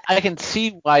can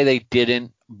see why they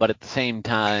didn't, but at the same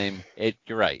time,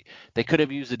 you're right. They could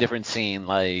have used a different scene.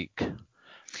 Like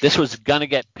this was gonna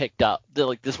get picked up.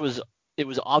 It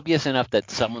was obvious enough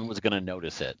that someone was gonna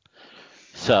notice it.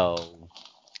 So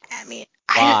I mean,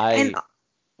 why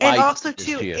and do also this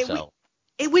too, to yourself?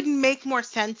 it would make more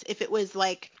sense if it was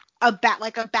like a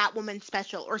Batwoman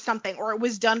special or something, or it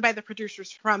was done by the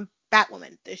producers from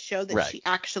Batwoman, the show that Right. she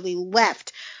actually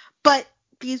left. But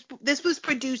this was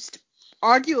produced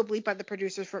arguably by the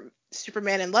producers from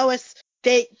Superman and Lois.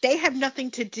 They have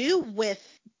nothing to do with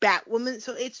Batwoman,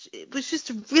 so it was just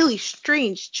a really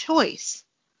strange choice.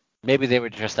 Maybe they were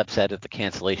just upset at the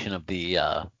cancellation of the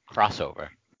crossover.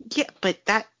 Yeah, but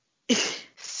that is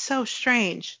so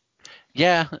strange.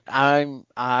 Yeah,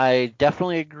 I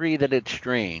definitely agree that it's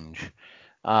strange.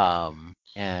 Yeah,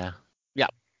 yeah.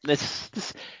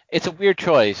 It's a weird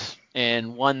choice,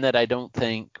 and one that I don't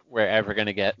think we're ever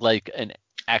gonna get like an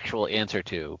actual answer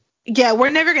to. Yeah, we're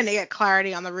never gonna get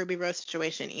clarity on the Ruby Rose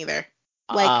situation either.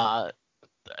 Like,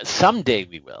 Someday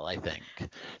we will, I think.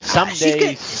 Someday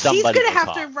she's somebody gonna will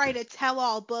have to talk. write a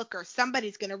tell-all book, or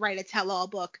somebody's gonna write a tell-all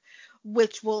book,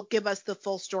 which will give us the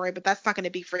full story. But that's not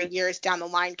gonna be for years down the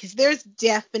line, because there's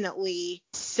definitely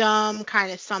some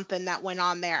kind of something that went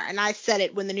on there. And I said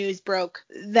it when the news broke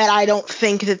that I don't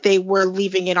think that they were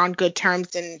leaving it on good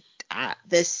terms, and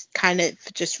this kind of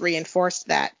just reinforced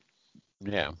that.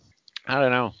 Yeah, I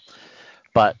don't know,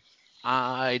 but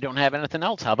I don't have anything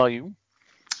else. How about you?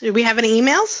 Do we have any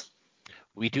emails?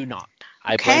 We do not.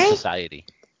 I blame Okay. society.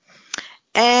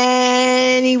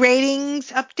 Any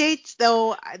ratings updates?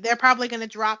 Though they're probably going to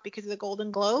drop because of the Golden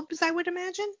Globes, I would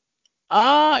imagine.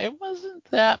 It wasn't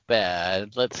that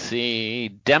bad. Let's see.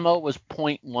 Demo was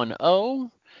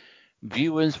 0.10.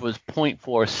 Viewers was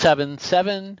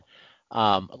 0.477.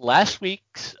 Last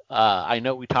week's, I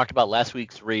know we talked about last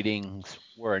week's ratings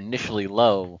were initially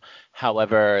low.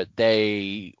 However,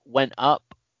 they went up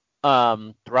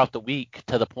throughout the week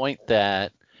to the point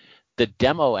that the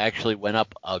demo actually went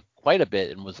up quite a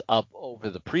bit and was up over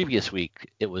the previous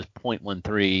week. It was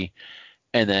 0.13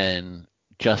 and then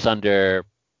just under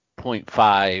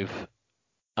 0.5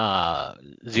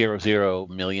 00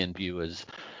 million viewers.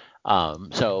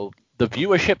 So the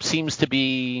viewership seems to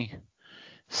be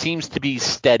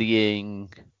steadying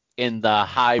in the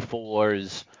high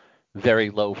fours,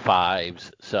 very low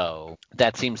fives. So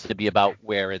that seems to be about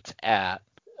where it's at.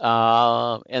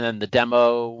 And then the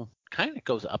demo kind of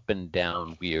goes up and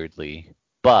down weirdly.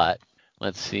 But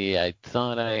let's see. I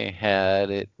thought I had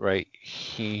it right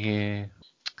here.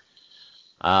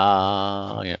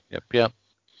 Yep.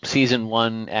 Season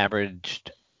 1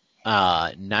 averaged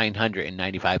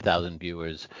 995,000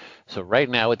 viewers. So right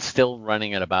now it's still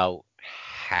running at about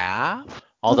half.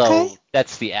 Although Okay.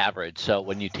 that's the average. So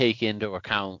when you take into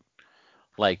account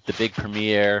like the big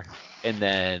premiere and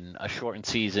then a shortened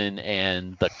season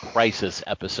and the Crisis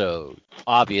episode,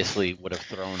 obviously would have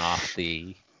thrown off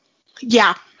the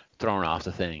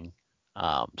thing.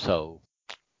 So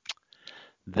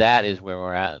that is where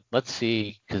we're at. Let's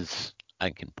see, because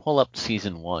I can pull up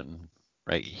season 1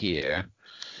 right here.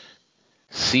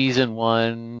 Season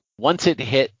 1, once it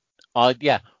hit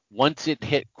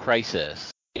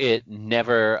Crisis, it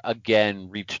never again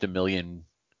reached 1 million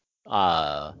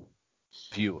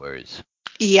viewers.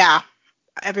 Yeah.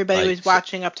 Everybody Like, was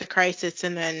watching up to Crisis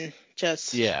and then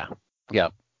just. yeah.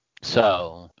 Yep.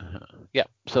 So,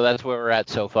 so that's where we're at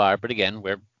so far. But again,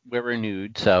 we're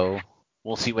renewed, so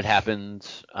we'll see what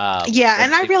happens. Yeah,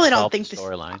 and I They really don't resolve the think this.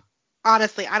 storyline.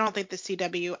 Honestly, I don't think the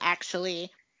CW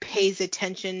actually pays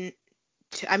attention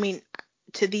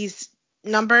to these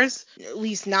numbers, at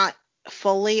least not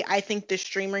fully. I think the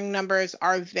streaming numbers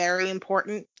are very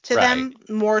important to them,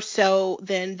 more so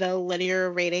than the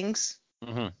linear ratings.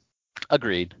 Mm-hmm.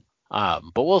 Agreed. But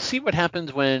we'll see what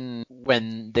happens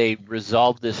when they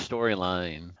resolve this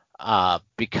storyline.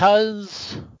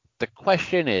 Because the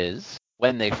question is,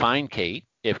 when they find Kate,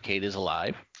 if Kate is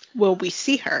alive, will we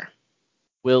see her?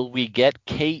 Will we get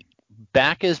Kate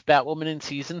back as Batwoman in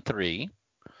season 3?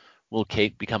 Will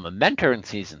Kate become a mentor in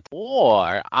season 3?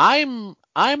 Or I'm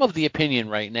of the opinion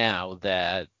right now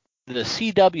that the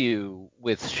CW,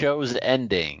 with shows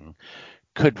ending,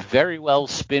 could very well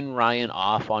spin Ryan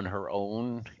off on her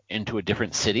own into a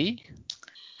different city.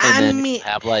 And I then mean, you'll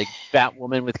have like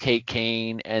Batwoman with Kate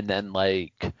Kane, and then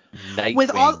like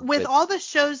Nightwing with all the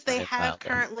shows Ryan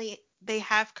Wilder. they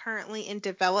have currently in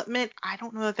development, I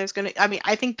don't know if there's gonna. I mean,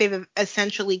 I think they've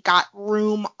essentially got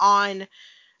room on.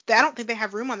 I don't think they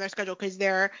have room on their schedule because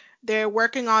they're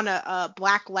working on a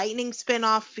Black Lightning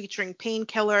spinoff featuring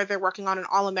Painkiller. They're working on an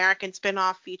All American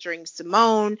spinoff featuring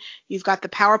Simone. You've got the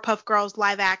Powerpuff Girls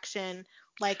live action.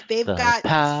 Like The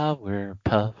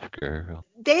Powerpuff Girl.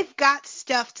 they've got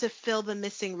stuff to fill the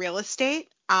missing real estate.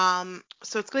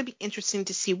 So it's going to be interesting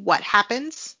to see what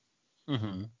happens.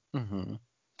 Mm-hmm. Mm-hmm.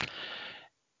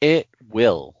 It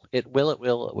will. It will. It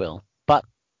will. It will. But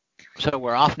so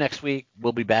we're off next week.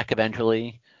 We'll be back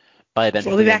eventually. By We'll be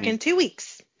eventually, I back mean in 2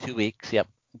 weeks. 2 weeks. Yep.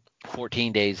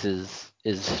 14 days is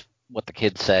what the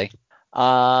kids say.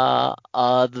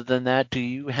 Other than that, do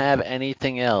you have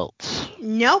anything else?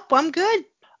 Nope, I'm good.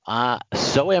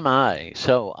 So am I.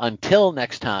 So until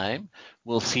next time,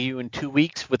 we'll see you in 2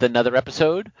 weeks with another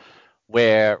episode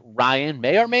where Ryan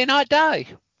may or may not die.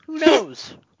 Who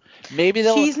knows? Maybe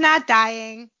they'll. She's not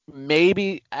dying.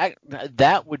 Maybe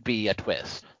that would be a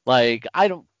twist. Like, I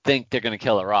don't think they're gonna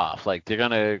kill her off. Like, they're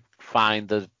gonna find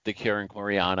the cure in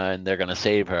Gloriana and they're gonna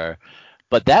save her.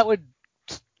 But that would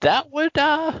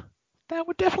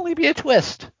definitely be a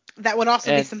twist. That would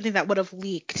also be And something that would have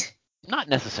leaked. not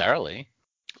necessarily.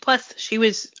 Plus,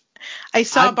 I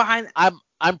saw I'm behind.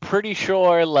 I'm pretty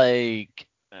sure. Like,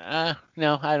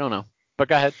 no, I don't know. But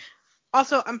go ahead.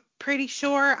 Also, I'm pretty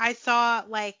sure I saw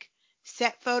like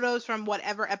set photos from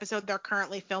whatever episode they're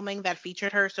currently filming that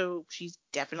featured her, so she's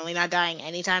definitely not dying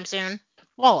anytime soon.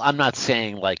 Well, I'm not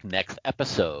saying like next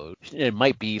episode. It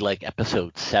might be like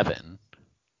episode 7.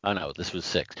 Oh no, this was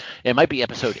 6. It might be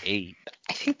episode 8.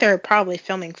 I think they're probably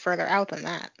filming further out than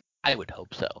that. I would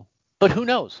hope so. But who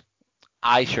knows?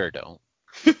 I sure don't.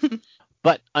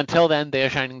 But until then, they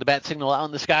are shining the bat signal out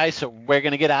in the sky, so we're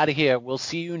going to get out of here. We'll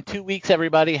see you in 2 weeks,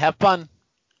 everybody. Have fun.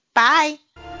 Bye.